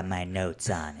that. It's got my notes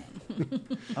on it.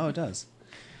 Oh, it does.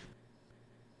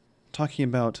 Talking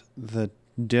about the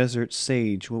desert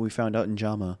sage, what we found out in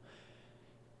Jama.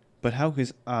 But how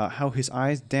his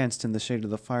eyes danced in the shade of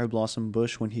the fire blossom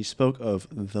bush when he spoke of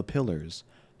the pillars,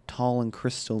 tall and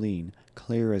crystalline,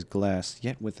 clear as glass,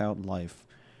 yet without life.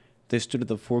 They stood at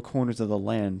the four corners of the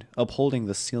land, upholding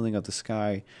the ceiling of the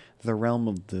sky, the realm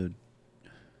of the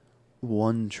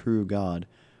one true God,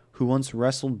 who once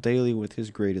wrestled daily with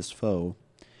his greatest foe.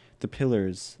 The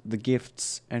pillars, the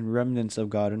gifts and remnants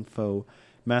of God and foe,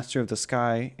 master of the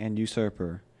sky and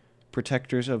usurper,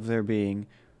 protectors of their being.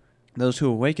 Those who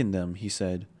awakened them, he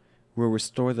said, will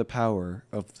restore the power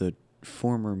of the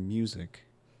former music.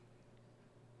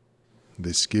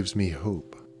 This gives me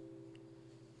hope.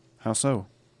 How so?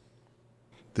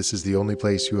 This is the only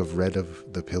place you have read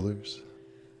of the pillars?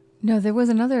 No, there was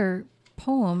another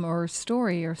poem or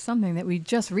story or something that we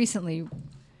just recently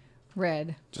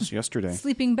read. Just yesterday.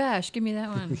 Sleeping Bash, give me that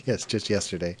one. Yes, just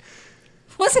yesterday.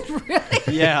 Was it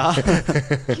really? Yeah.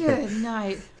 Good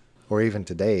night. Or even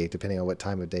today, depending on what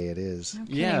time of day it is.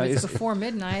 Okay, Yeah, if it's it's- before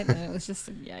midnight, and it was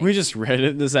just yikes. We just read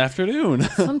it this afternoon.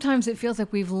 Sometimes it feels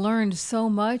like we've learned so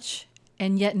much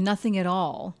and yet nothing at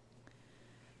all.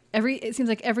 It seems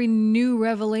like every new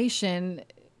revelation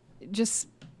just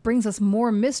brings us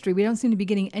more mystery. We don't seem to be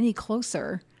getting any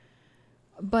closer.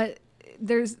 But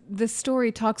this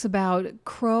story talks about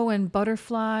crow and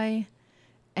butterfly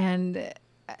and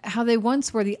how they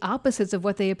once were the opposites of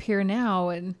what they appear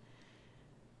now,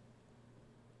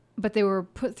 but they were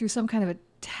put through some kind of a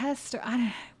test.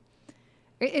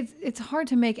 It's hard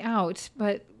to make out,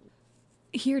 but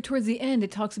here towards the end,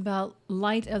 it talks about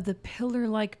light of the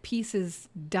pillar-like pieces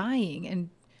dying and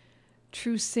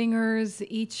true singers,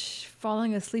 each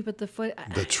falling asleep at the foot.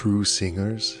 The true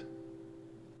singers?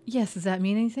 Yes, does that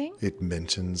mean anything? It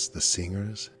mentions the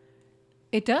singers?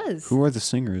 It does. Who are the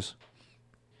singers?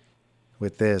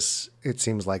 With this, it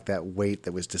seems like that weight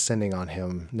that was descending on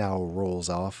him now rolls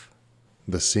off.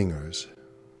 The singers.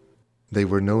 They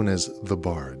were known as the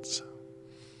bards.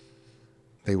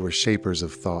 They were shapers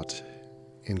of thought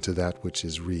into that which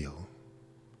is real.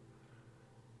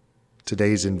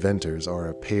 Today's inventors are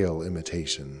a pale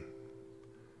imitation,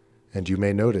 and you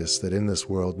may notice that in this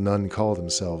world none call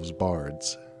themselves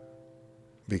bards,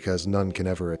 because none can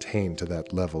ever attain to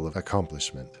that level of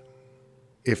accomplishment.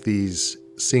 If these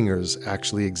singers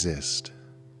actually exist,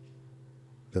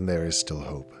 then there is still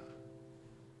hope.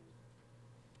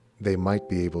 They might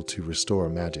be able to restore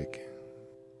magic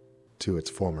to its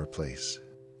former place.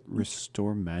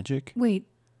 Restore magic? Wait.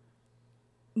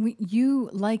 You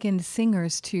likened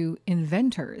singers to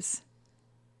inventors.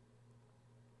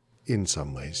 In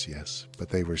some ways, yes, but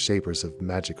they were shapers of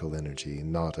magical energy,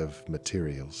 not of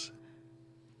materials.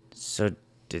 So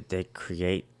did they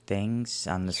create things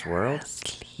on this world?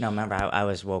 No, remember I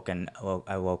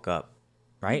woke up,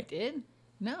 right? Did?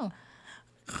 No.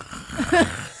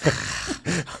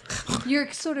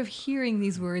 You're sort of hearing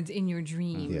these words in your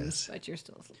dreams, Yes. but you're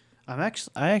still asleep.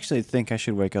 I actually think I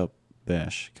should wake up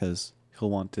Bash because he'll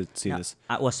want to see this.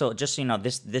 Well, so just so you know,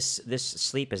 this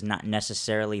sleep is not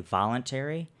necessarily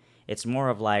voluntary. It's more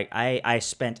of like I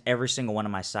spent every single one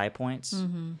of my side points,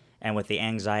 and with the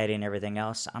anxiety and everything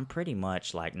else, I'm pretty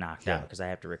much like knocked out because I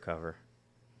have to recover.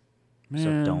 So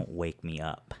Man. don't wake me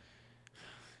up.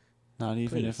 Not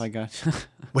even if Please. I got.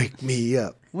 Wake me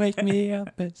up. Wake me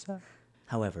up inside.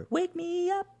 However, wake me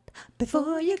up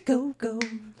before you go.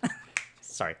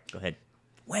 Sorry, go ahead.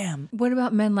 Wham. What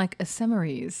about men like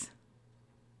Ephemeres?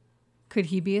 Could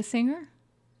he be a singer?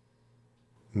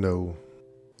 No,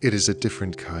 it is a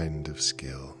different kind of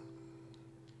skill.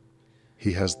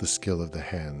 He has the skill of the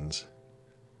hands.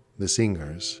 The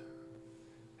singers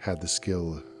had the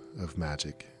skill of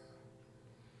magic,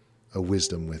 a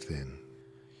wisdom within.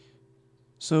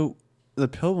 So the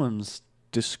pilgrims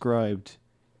described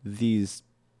these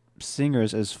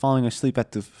singers as falling asleep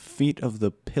at the feet of the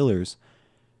pillars.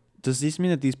 Does this mean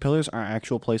that these pillars are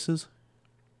actual places?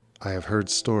 I have heard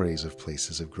stories of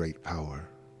places of great power.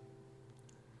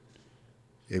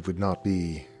 It would not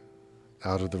be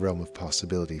out of the realm of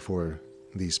possibility for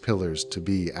these pillars to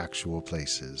be actual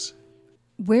places.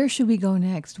 Where should we go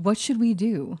next? What should we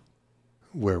do?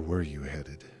 Where were you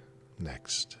headed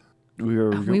next? We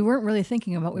We weren't really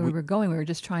thinking about where we were going. We were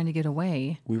just trying to get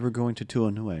away. going to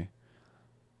Tuonue.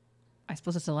 I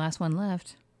suppose it's the last one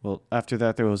left. Well, after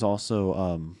that there was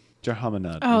also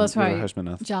Jahamanad. Oh, that's and right.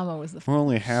 Hashmanath. Jama was the We're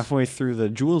only halfway through the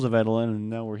Jewels of Edelin, and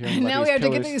now we're hearing about now these we have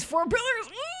pillars to get these 4 pillars.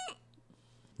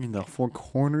 in the 4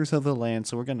 corners of the land.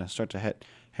 So we're gonna start to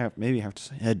have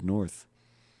to head north.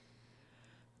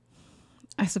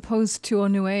 I suppose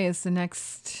Tuonue is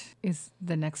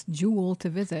the next jewel to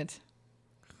visit.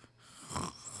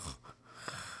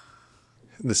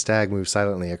 The stag moves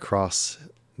silently across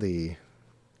the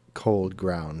cold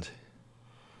ground,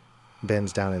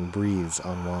 bends down and breathes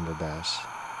on Womberbash.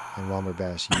 And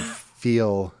Womberbash, you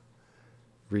feel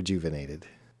rejuvenated.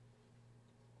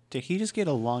 Did he just get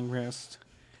a long rest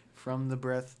from the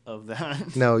breath of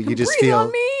that? No, you just Breathe feel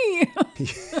on me.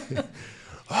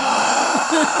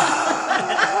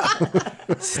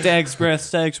 Stag's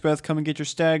breath. Come and get your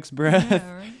stag's breath.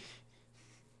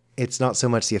 it's not so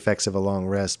much the effects of a long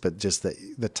rest, but just that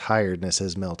the tiredness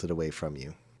has melted away from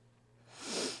you.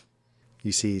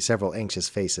 You see several anxious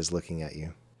faces looking at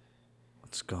you.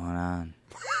 What's going on?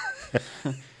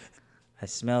 I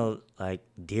smell like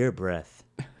deer breath.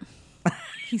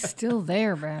 He's still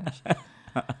there, Bash.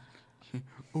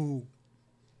 Ooh.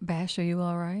 Bash, are you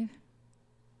all right?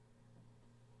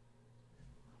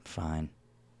 Fine.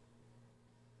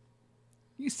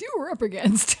 You see what we're up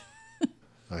against.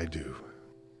 I do.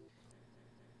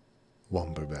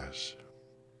 Womberbash.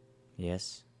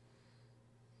 Yes.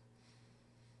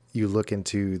 You look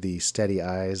into the steady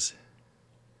eyes,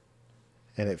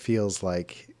 and it feels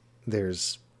like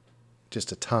there's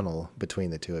just a tunnel between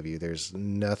the two of you. There's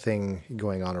nothing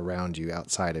going on around you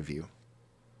outside of you.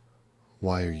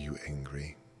 Why are you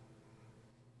angry?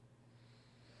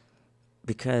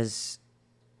 Because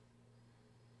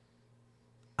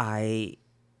I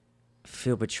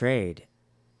feel betrayed.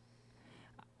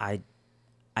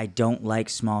 I don't like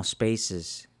small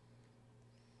spaces.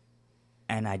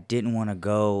 And I didn't want to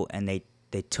go, and they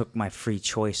took my free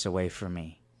choice away from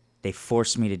me. They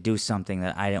forced me to do something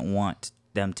that I didn't want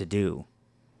them to do.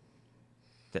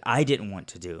 That I didn't want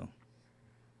to do.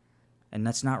 And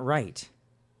that's not right.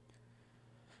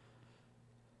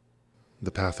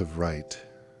 The path of right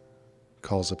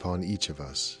calls upon each of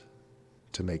us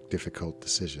to make difficult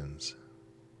decisions,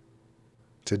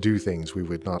 to do things we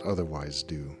would not otherwise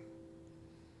do.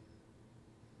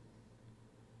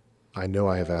 I know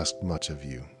I have asked much of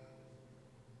you,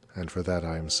 and for that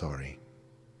I am sorry.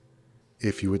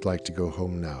 If you would like to go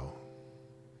home now,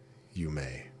 you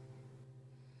may.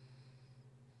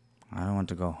 I don't want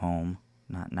to go home.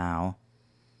 Not now.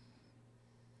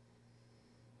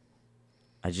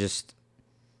 I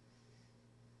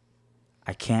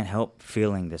can't help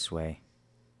feeling this way.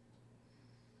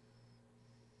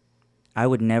 I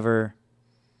would never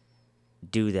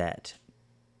do that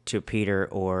to Peter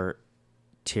or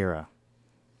Tira.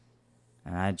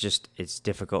 And it's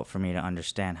difficult for me to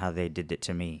understand how they did it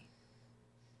to me.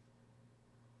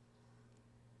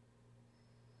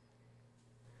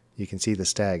 You can see the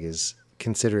stag is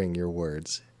considering your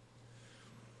words.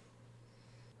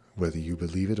 Whether you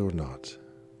believe it or not,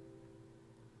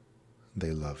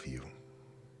 they love you.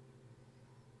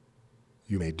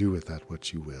 You may do with that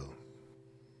what you will.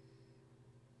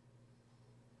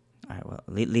 All right, well,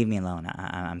 leave me alone.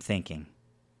 I'm thinking.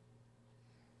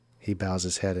 He bows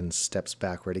his head and steps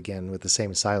backward again with the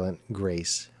same silent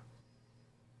grace.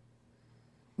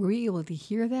 Were we able to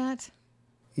hear that?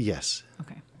 Yes.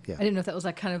 Okay. Yeah. I didn't know if that was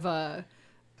like kind of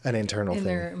An internal in thing.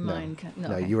 their No. mind. No,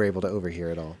 okay. you were able to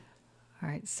overhear it all. All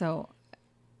right. So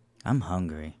I'm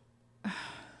hungry.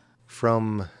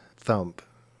 From Thump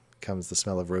comes the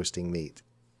smell of roasting meat.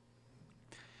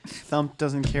 Thump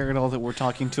doesn't care at all that we're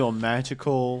talking to a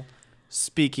magical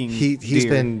speaking He's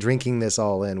deer. been drinking this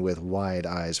all in with wide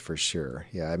eyes for sure.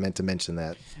 Yeah, I meant to mention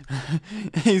that.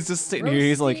 He's just sitting here.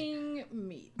 He's like, roasting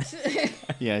meat.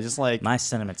 yeah, just like, My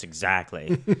sentiments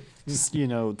exactly. just,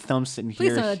 Thump sitting Please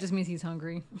here. tell me that just means he's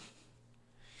hungry.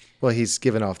 Well, he's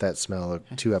given off that smell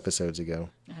 2 episodes ago.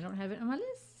 I don't have it on my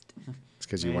list. It's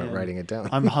because you weren't Man. writing it down.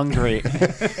 I'm hungry.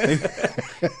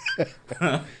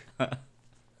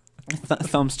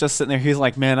 Thump's just sitting there. He's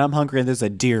like, man, I'm hungry, and there's a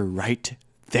deer right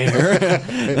there.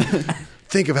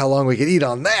 Think of how long we could eat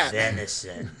on that.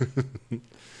 Venison.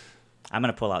 I'm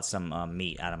gonna pull out some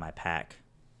meat out of my pack,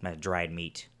 my dried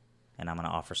meat, and I'm gonna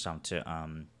offer some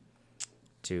to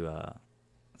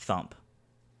Thump.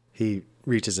 He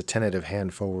reaches a tentative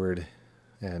hand forward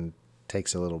and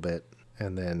takes a little bit,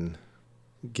 and then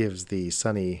gives the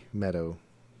sunny meadow,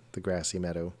 the grassy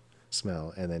meadow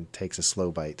smell, and then takes a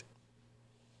slow bite.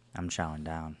 I'm chowing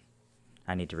down.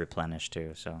 I need to replenish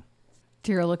too, so.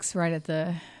 Tira looks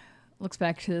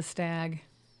back to the stag.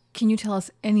 Can you tell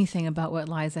us anything about what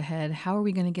lies ahead? How are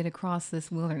we going to get across this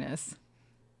wilderness?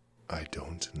 I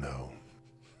don't know.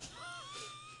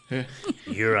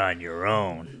 You're on your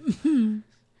own.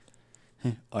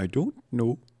 I don't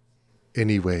know.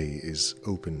 Any way is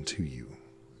open to you.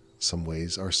 Some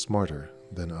ways are smarter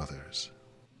than others.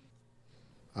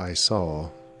 I saw,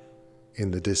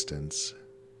 in the distance,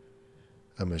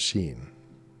 a machine.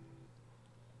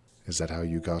 Is that how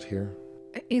you got here?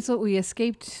 It's what we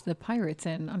escaped the pirates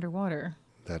in underwater.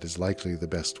 That is likely the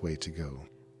best way to go.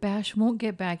 Bash won't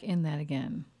get back in that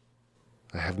again.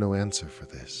 I have no answer for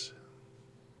this.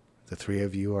 The 3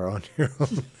 of you are on your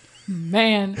own.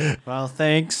 Man. Well,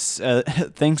 thanks.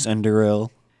 Thanks,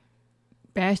 Underill.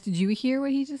 Bash, did you hear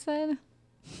what he just said?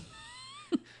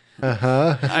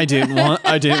 I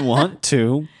didn't want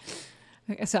to.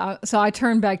 Okay, so I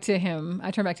turned back to him.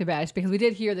 I turned back to Bash because we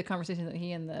did hear the conversation that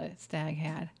he and the stag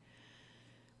had.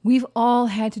 We've all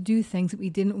had to do things that we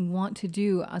didn't want to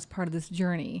do as part of this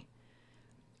journey.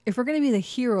 If we're going to be the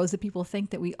heroes that people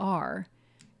think that we are,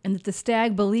 and that the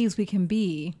stag believes we can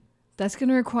be, that's going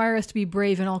to require us to be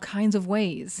brave in all kinds of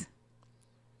ways.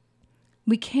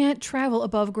 We can't travel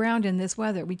above ground in this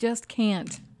weather. We just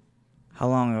can't. How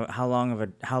long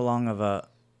of a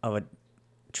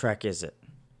trek is it?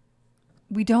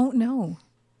 We don't know.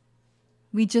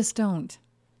 We just don't.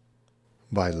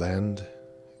 By land,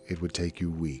 it would take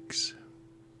you weeks.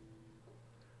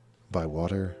 By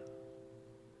water,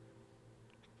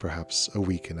 perhaps a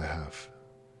week and a half.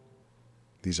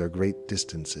 These are great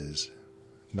distances,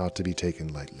 not to be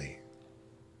taken lightly.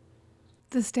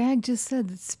 The stag just said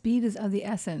that speed is of the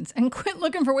essence, and quit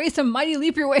looking for ways to mighty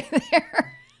leap your way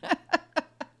there.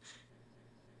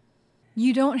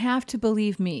 You don't have to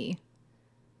believe me,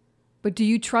 but do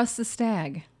you trust the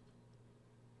stag?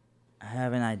 I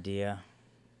have an idea.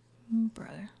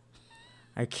 Brother.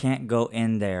 I can't go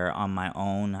in there on my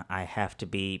own. I have to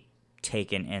be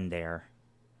taken in there.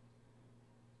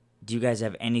 Do you guys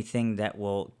have anything that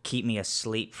will keep me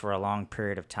asleep for a long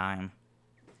period of time?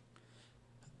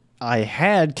 I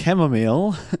had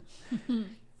chamomile,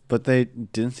 but they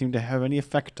didn't seem to have any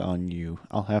effect on you.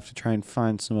 I'll have to try and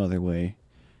find some other way.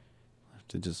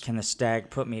 to just. Can the stag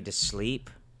put me to sleep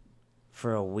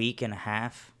for a week and a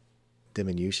half?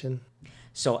 Diminution?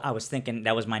 So I was thinking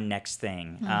that was my next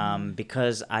thing.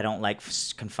 Because I don't like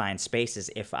confined spaces,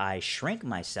 if I shrink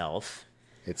myself,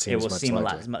 It it will much seem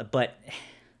larger. a lot. But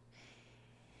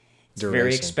it's very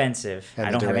Duration. expensive. And I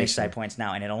the don't have any duration. side points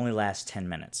now, and it only lasts 10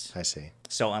 minutes. I see.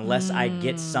 So unless I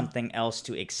get something else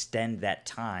to extend that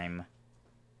time,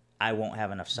 I won't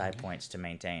have enough side points to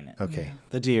maintain it. Okay.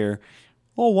 The deer.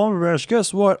 Oh, Womberbash,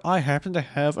 guess what? I happen to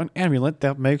have an amulet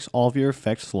that makes all of your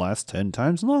effects last 10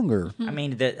 times longer. I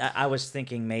mean, I was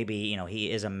thinking maybe,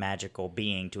 he is a magical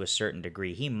being to a certain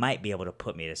degree. He might be able to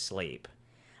put me to sleep.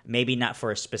 Maybe not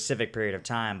for a specific period of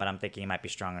time, but I'm thinking he might be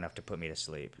strong enough to put me to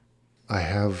sleep. I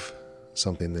have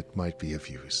something that might be of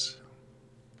use.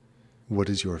 What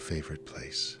is your favorite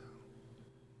place?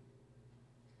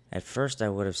 At first, I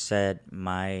would have said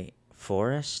my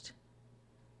forest,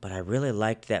 but I really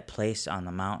liked that place on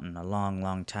the mountain a long,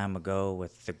 long time ago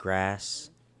with the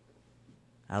grass.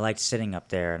 I liked sitting up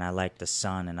there, and I liked the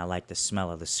sun, and I liked the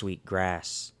smell of the sweet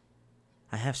grass.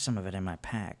 I have some of it in my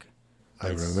pack. I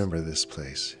remember this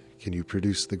place. Can you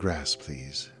produce the grass,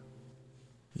 please?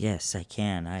 Yes, I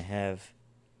can. I have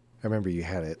I remember you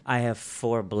had it.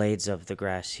 4 blades of the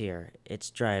grass here.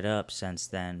 It's dried up since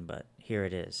then, but here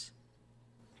it is.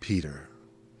 Peter,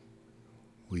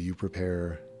 will you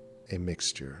prepare a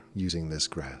mixture using this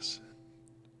grass?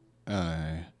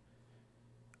 Yeah,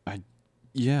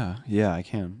 I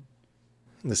can.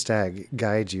 The stag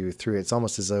guides you through. It's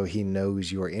almost as though he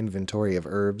knows your inventory of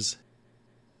herbs.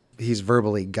 He's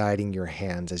verbally guiding your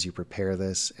hands as you prepare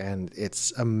this, and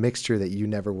it's a mixture that you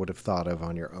never would have thought of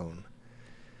on your own.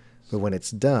 But when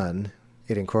it's done,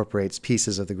 it incorporates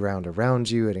pieces of the ground around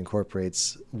you. It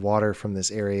incorporates water from this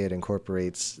area. It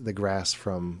incorporates the grass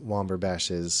from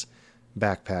Womberbash's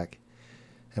backpack.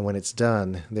 And when it's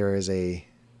done, there is a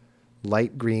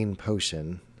light green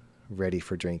potion ready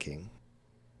for drinking.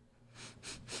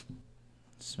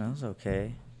 Smells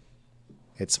okay.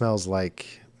 It smells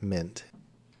like mint.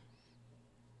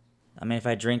 I mean, if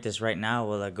I drink this right now,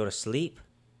 will I go to sleep?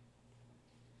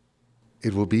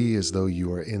 It will be as though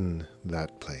you are in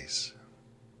that place.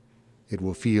 It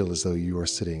will feel as though you are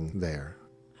sitting there.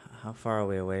 How far are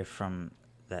we away from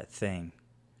that thing?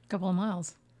 Couple of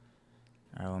miles.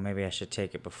 All right, well, maybe I should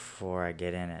take it before I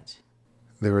get in it.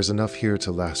 There is enough here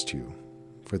to last you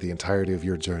for the entirety of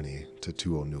your journey to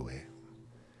Tuonui.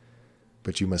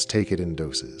 But you must take it in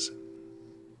doses.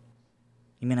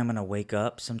 You mean I'm going to wake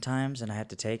up sometimes and I have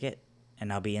to take it?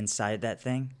 And I'll be inside that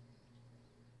thing?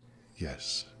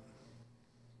 Yes.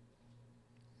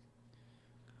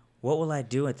 What will I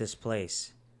do at this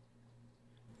place?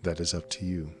 That is up to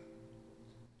you.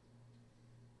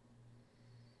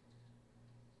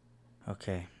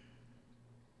 Okay.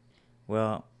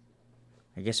 Well,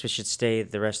 I guess we should stay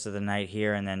the rest of the night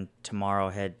here and then tomorrow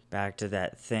head back to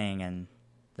that thing and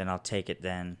then I'll take it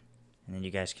then. And then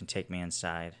you guys can take me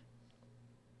inside.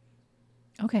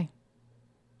 Okay.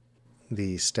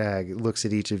 The stag looks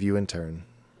at each of you in turn.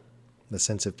 The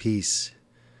sense of peace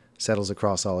settles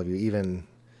across all of you. Even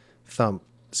Thump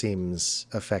seems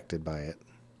affected by it.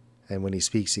 And when he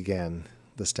speaks again,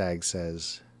 the stag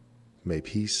says, May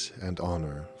peace and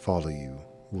honor follow you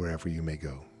wherever you may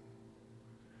go.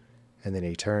 and then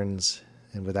he turns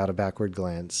and without a backward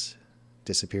glance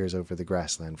disappears over the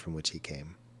grassland from which he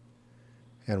came.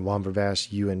 And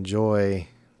Womberbash, you enjoy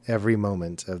every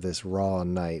moment of this raw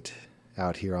night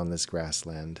out here on this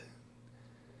grassland.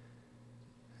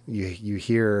 You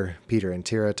hear Peter and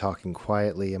Tira talking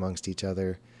quietly amongst each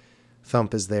other.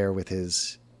 Thump is there with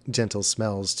his gentle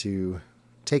smells to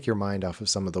take your mind off of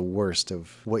some of the worst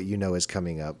of what you know is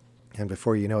coming up. And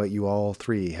before you know it, you all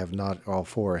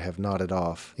four have nodded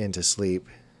off into sleep.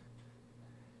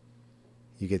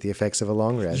 You get the effects of a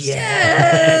long rest.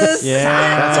 Yes! Yeah.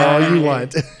 That's all you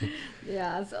want.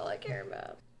 Yeah, that's all I care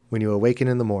about. When you awaken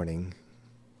in the morning,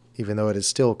 even though it is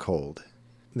still cold,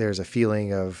 there's a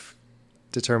feeling of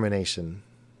determination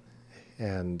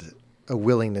and a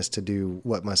willingness to do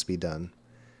what must be done.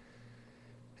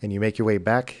 And you make your way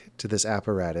back to this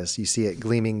apparatus. You see it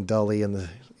gleaming dully in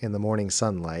the morning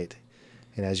sunlight.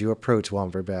 And as you approach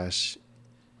Womberbash,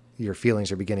 your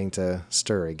feelings are beginning to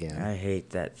stir again. I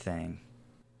hate that thing.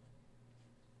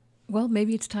 Well,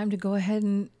 maybe it's time to go ahead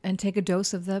and take a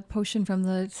dose of the potion from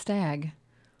the stag.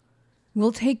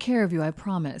 We'll take care of you, I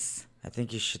promise. I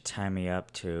think you should tie me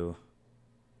up too.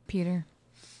 Peter.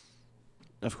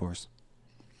 Of course.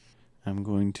 I'm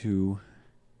going to,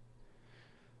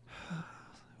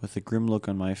 with a grim look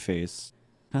on my face,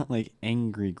 not like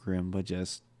angry grim, but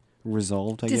just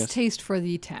resolved, I guess. Distaste for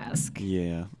the task.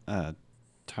 Yeah.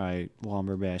 Tie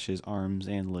Womberbash's arms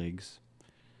and legs.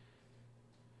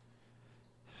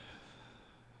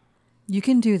 You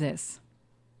can do this.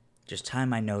 Just tie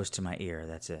my nose to my ear.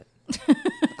 That's it.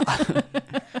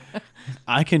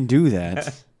 I can do that.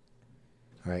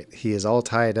 All right. He is all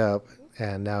tied up,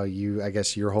 and now I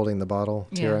guess you're holding the bottle,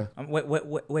 Tira?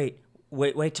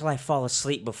 Wait till I fall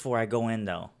asleep before I go in,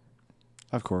 though.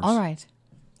 Of course. All right.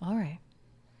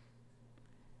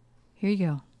 Here you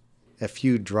go. A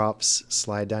few drops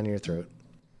slide down your throat.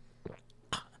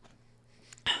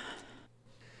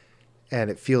 And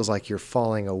it feels like you're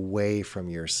falling away from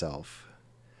yourself.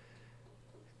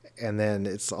 And then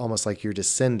it's almost like you're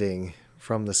descending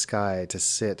from the sky to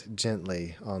sit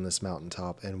gently on this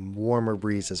mountaintop, and warmer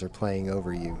breezes are playing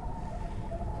over you.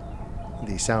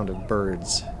 The sound of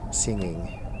birds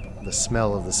singing, the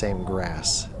smell of the same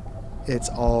grass. It's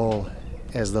all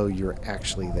as though you're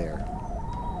actually there.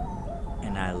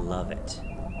 And I love it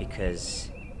because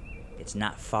it's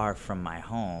not far from my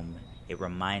home. It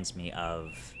reminds me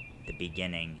of the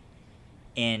beginning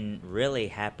in really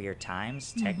happier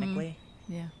times, technically.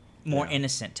 Yeah. More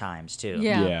innocent times, too.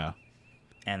 Yeah.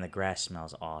 And the grass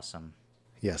smells awesome.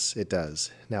 Yes, it does.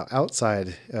 Now,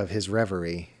 outside of his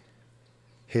reverie,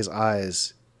 his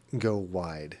eyes go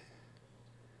wide.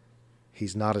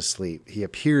 He's not asleep. He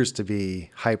appears to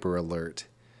be hyper alert.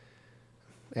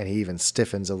 And he even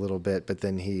stiffens a little bit, but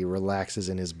then he relaxes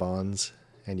in his bonds,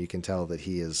 and you can tell that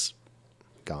he is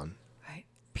gone. Right.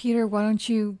 Peter, why don't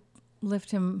you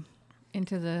lift him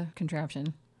into the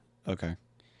contraption? Okay.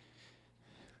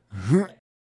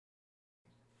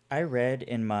 I read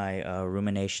in my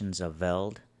Ruminations of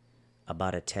Veld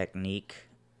about a technique.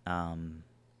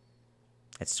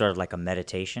 It's sort of like a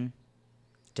meditation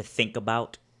to think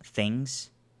about things.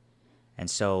 And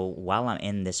so while I'm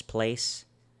in this place,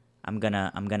 I'm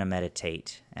gonna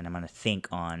meditate, and I'm gonna think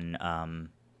on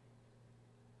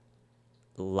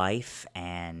life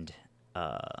and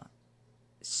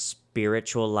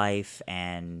spiritual life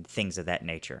and things of that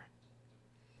nature.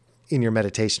 In your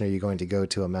meditation, are you going to go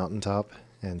to a mountaintop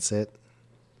and sit?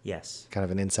 Yes. Kind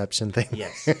of an Inception thing?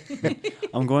 Yes.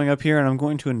 I'm going up here and I'm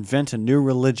going to invent a new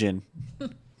religion.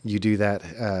 You do that,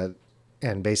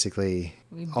 and basically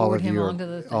We all board of him you onto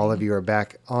the all of thing. you are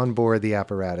back on board the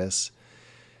apparatus.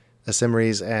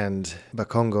 Asimris and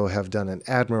Bakongo have done an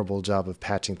admirable job of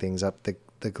patching things up.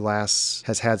 The glass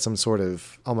has had some sort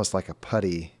of almost like a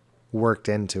putty worked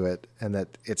into it, and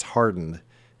that it's hardened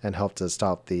and helped to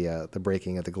stop the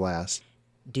breaking of the glass.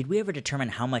 Did we ever determine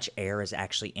how much air is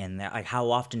actually in there? Like, how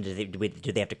often do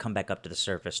they have to come back up to the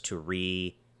surface to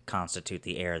reconstitute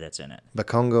the air that's in it?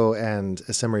 Bakongo and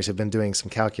Asimris have been doing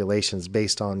some calculations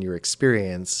based on your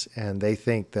experience, and they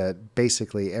think that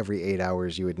basically every 8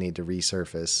 hours you would need to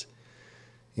resurface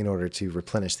in order to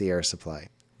replenish the air supply.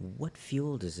 What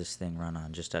fuel does this thing run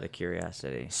on, just out of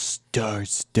curiosity?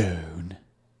 Starstone.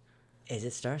 Is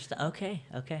it Starstone?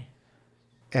 Okay.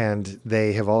 And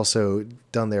they have also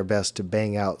done their best to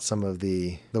bang out some of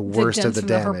the worst of Victims the from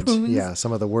the damage. harpoons? Yeah,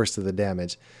 some of the worst of the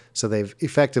damage. So they've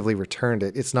effectively returned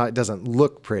it. It doesn't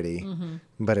look pretty,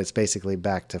 but it's basically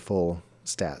back to full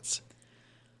stats.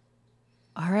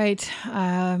 All right.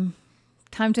 Time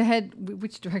to head.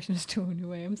 Which direction is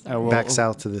Tuonue? I'm sorry. Back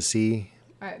south to the sea.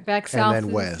 All right, back south then to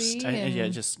the west. sea Yeah,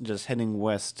 and just heading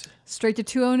west. straight to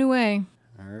Tuonue.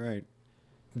 All right.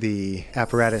 The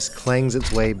apparatus clangs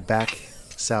its way back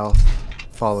south,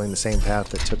 following the same path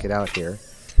that took it out here.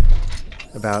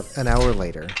 About an hour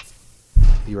later,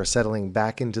 you are settling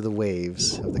back into the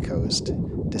waves of the coast,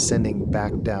 descending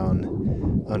back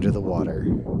down under the water.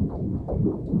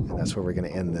 And that's where we're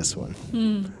going to end this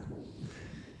one.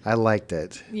 I liked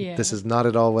it. Yeah. This is not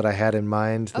at all what I had in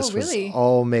mind. This really? was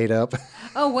all made up.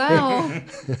 Oh, wow.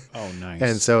 Oh, nice.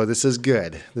 And so this is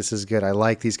good. This is good. I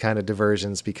like these kind of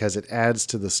diversions because it adds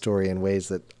to the story in ways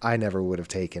that I never would have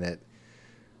taken it.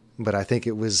 But I think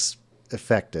it was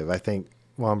effective. I think,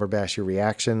 Womberbash, your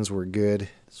reactions were good.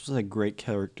 This was a great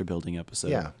character building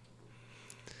episode. Yeah.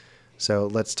 So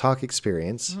let's talk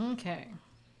experience. Okay.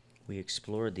 We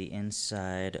explored the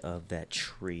inside of that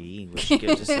tree, which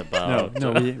gives us about...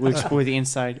 No, we explore the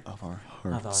inside of our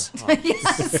of hearts. our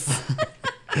hearts.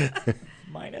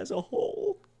 Mine as a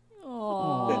hole.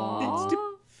 That needs to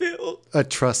be filled. A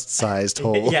trust-sized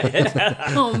hole.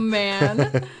 Yeah. Oh,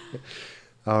 man.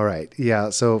 All right. Yeah.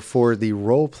 So for the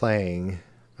role-playing,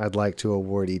 I'd like to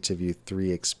award each of you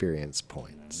 3 experience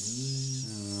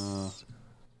points.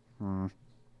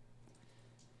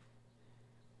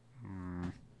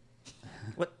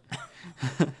 What?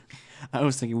 I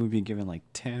was thinking we'd be given like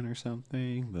 10 or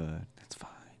something, but that's fine.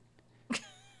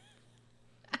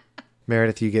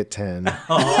 Meredith, you get 10.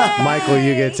 Michael,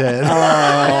 you get 10.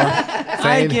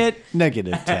 I get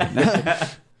negative 10.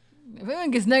 If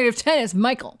anyone gets negative 10, it's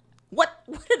Michael. What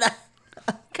did I...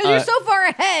 Because you're so far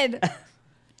ahead.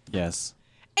 Yes.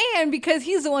 And because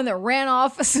he's the one that ran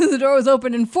off as soon as the door was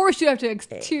open and forced you to.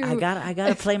 I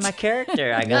gotta play my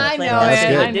character. I gotta play know my it. That's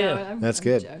good. I know it. That's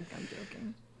good. I'm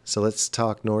joking. So let's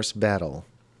talk Norse battle.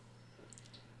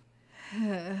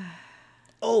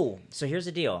 Oh, so here's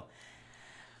the deal.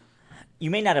 You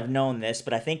may not have known this,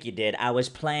 but I think you did. I was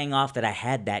playing off that I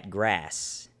had that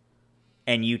grass.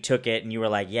 And you took it and you were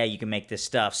like, yeah, you can make this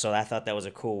stuff. So I thought that was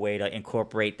a cool way to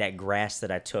incorporate that grass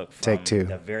that I took from Take two.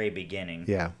 the very beginning.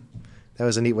 Yeah. That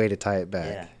was a neat way to tie it back.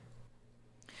 Yeah.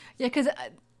 Yeah, because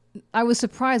I was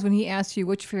surprised when he asked you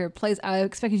which favorite place. I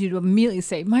expected you to immediately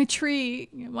say, my tree,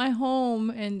 my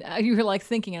home. And you were like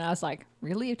thinking, and I was like,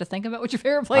 really? You have to think about what your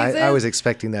favorite place is? I was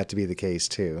expecting that to be the case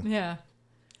too. Yeah.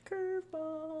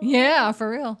 Curveball. Yeah, for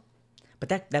real. But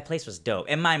that place was dope.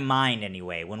 In my mind,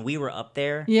 anyway, when we were up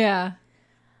there, Yeah.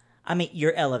 I mean,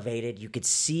 you're elevated. You could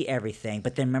see everything.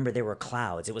 But then remember, there were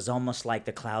clouds. It was almost like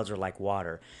the clouds were like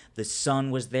water. The sun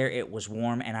was there. It was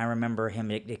warm. And I remember him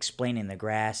explaining the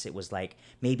grass. It was like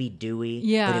maybe dewy,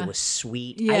 Yeah. but it was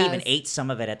sweet. I Yes. even ate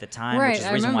some of it at the time, Right, which is the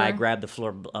I reason why I remember. grabbed the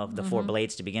floor of the 4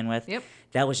 blades to begin with. Yep.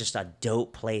 That was just a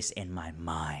dope place in my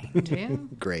mind. Yeah.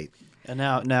 Great. And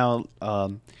now,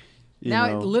 you Now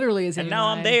know, it literally is in And your now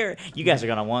I'm mind. there. You guys are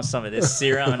going to want some of this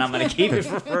serum, and I'm going to keep it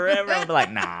for forever. I'll be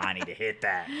like, nah, I need to hit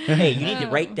that. Hey, you need to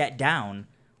write that down,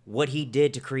 what he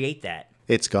did to create that.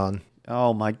 It's gone.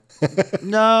 oh my,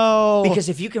 no. Because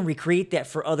if you can recreate that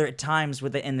for other times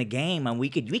in the game, and we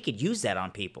could use that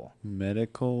on people.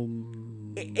 medical.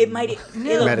 It might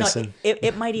Medicine.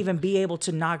 It might even be able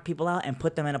to knock people out and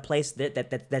put them in a place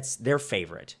that's their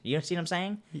favorite. You see what I'm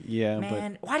saying? Yeah,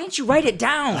 Man, why didn't you write it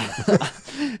down? but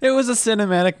it was a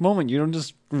cinematic moment. You don't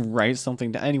just write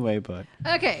something down anyway. But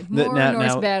Okay, the- more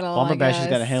Norse battle. Bomber I Bash has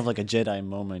got to guess. have like a Jedi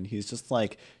moment. He's just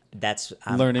like, That's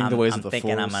Learning the ways I'm of the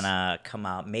thinking I'm Force. gonna come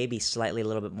out maybe slightly a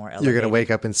little bit more elevated. You're going to wake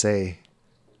up and say,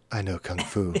 I know Kung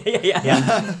Fu.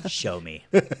 yeah. Show me.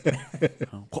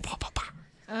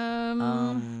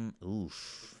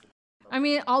 Oof. I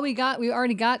mean, we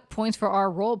already got points for our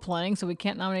role playing, so we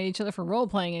can't nominate each other for role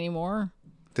playing anymore.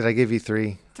 Did I give you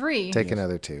 3? 3. Take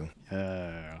another 2.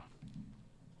 Yeah,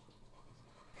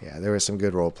 there was some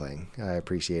good role playing. I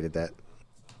appreciated that.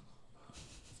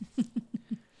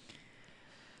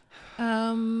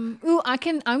 I'm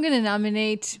gonna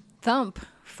nominate Thump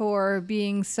for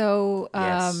being so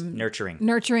Yes. Nurturing.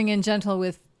 nurturing and gentle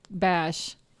with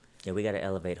Bash. Yeah, we got to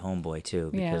elevate Homeboy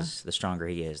too, Yeah. because the stronger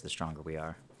he is, the stronger we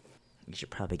are. You should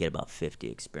probably get about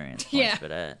 50 experience points Yeah. for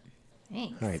that.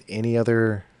 Thanks. All right. Any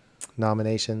other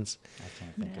nominations? I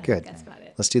can't think of Good. That's about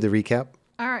it. Let's do the recap.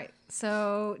 All right.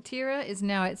 So Tira is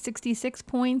now at 66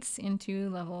 points into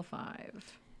level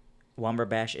 5.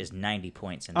 Womberbash is 90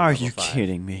 points in are level you 5.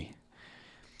 kidding me?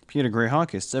 Peter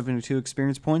Greyhawk is 72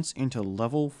 experience points into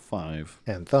level 5.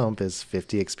 And Thump is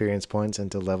 50 experience points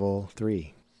into level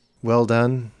 3. Well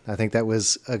done. I think that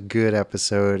was a good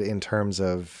episode in terms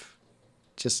of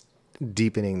just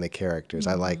deepening the characters.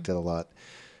 I liked it a lot.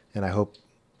 And I hope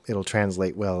it'll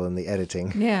translate well in the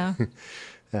editing. Yeah.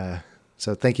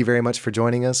 So thank you very much for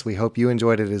joining us. We hope you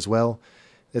enjoyed it as well.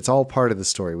 It's all part of the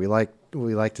story. We like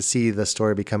to see the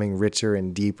story becoming richer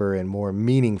and deeper and more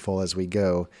meaningful as we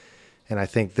go. And I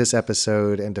think this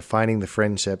episode and defining the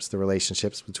friendships, the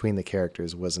relationships between the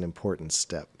characters was an important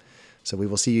step. So we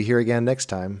will see you here again next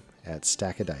time at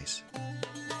Stack of Dice.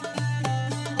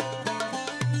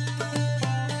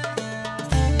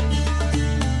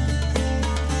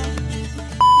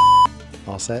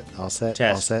 All set, all set, all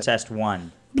Test. set. Test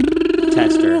 1.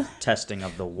 Tester. Testing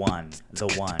of the one. The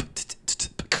one.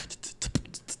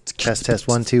 Test, test,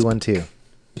 1, 2, 1, 2.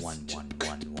 1 1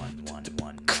 1 1 1 1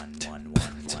 1 1 1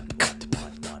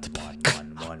 1 1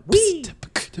 1 1. Wee!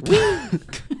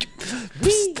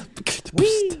 Wee!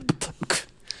 Wee!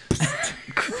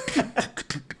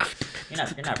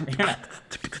 You're not.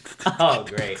 Oh,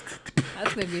 great.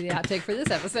 That's going to be the outtake for this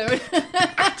episode.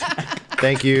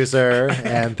 Thank you, sir,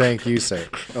 and thank you, sir.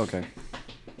 Okay.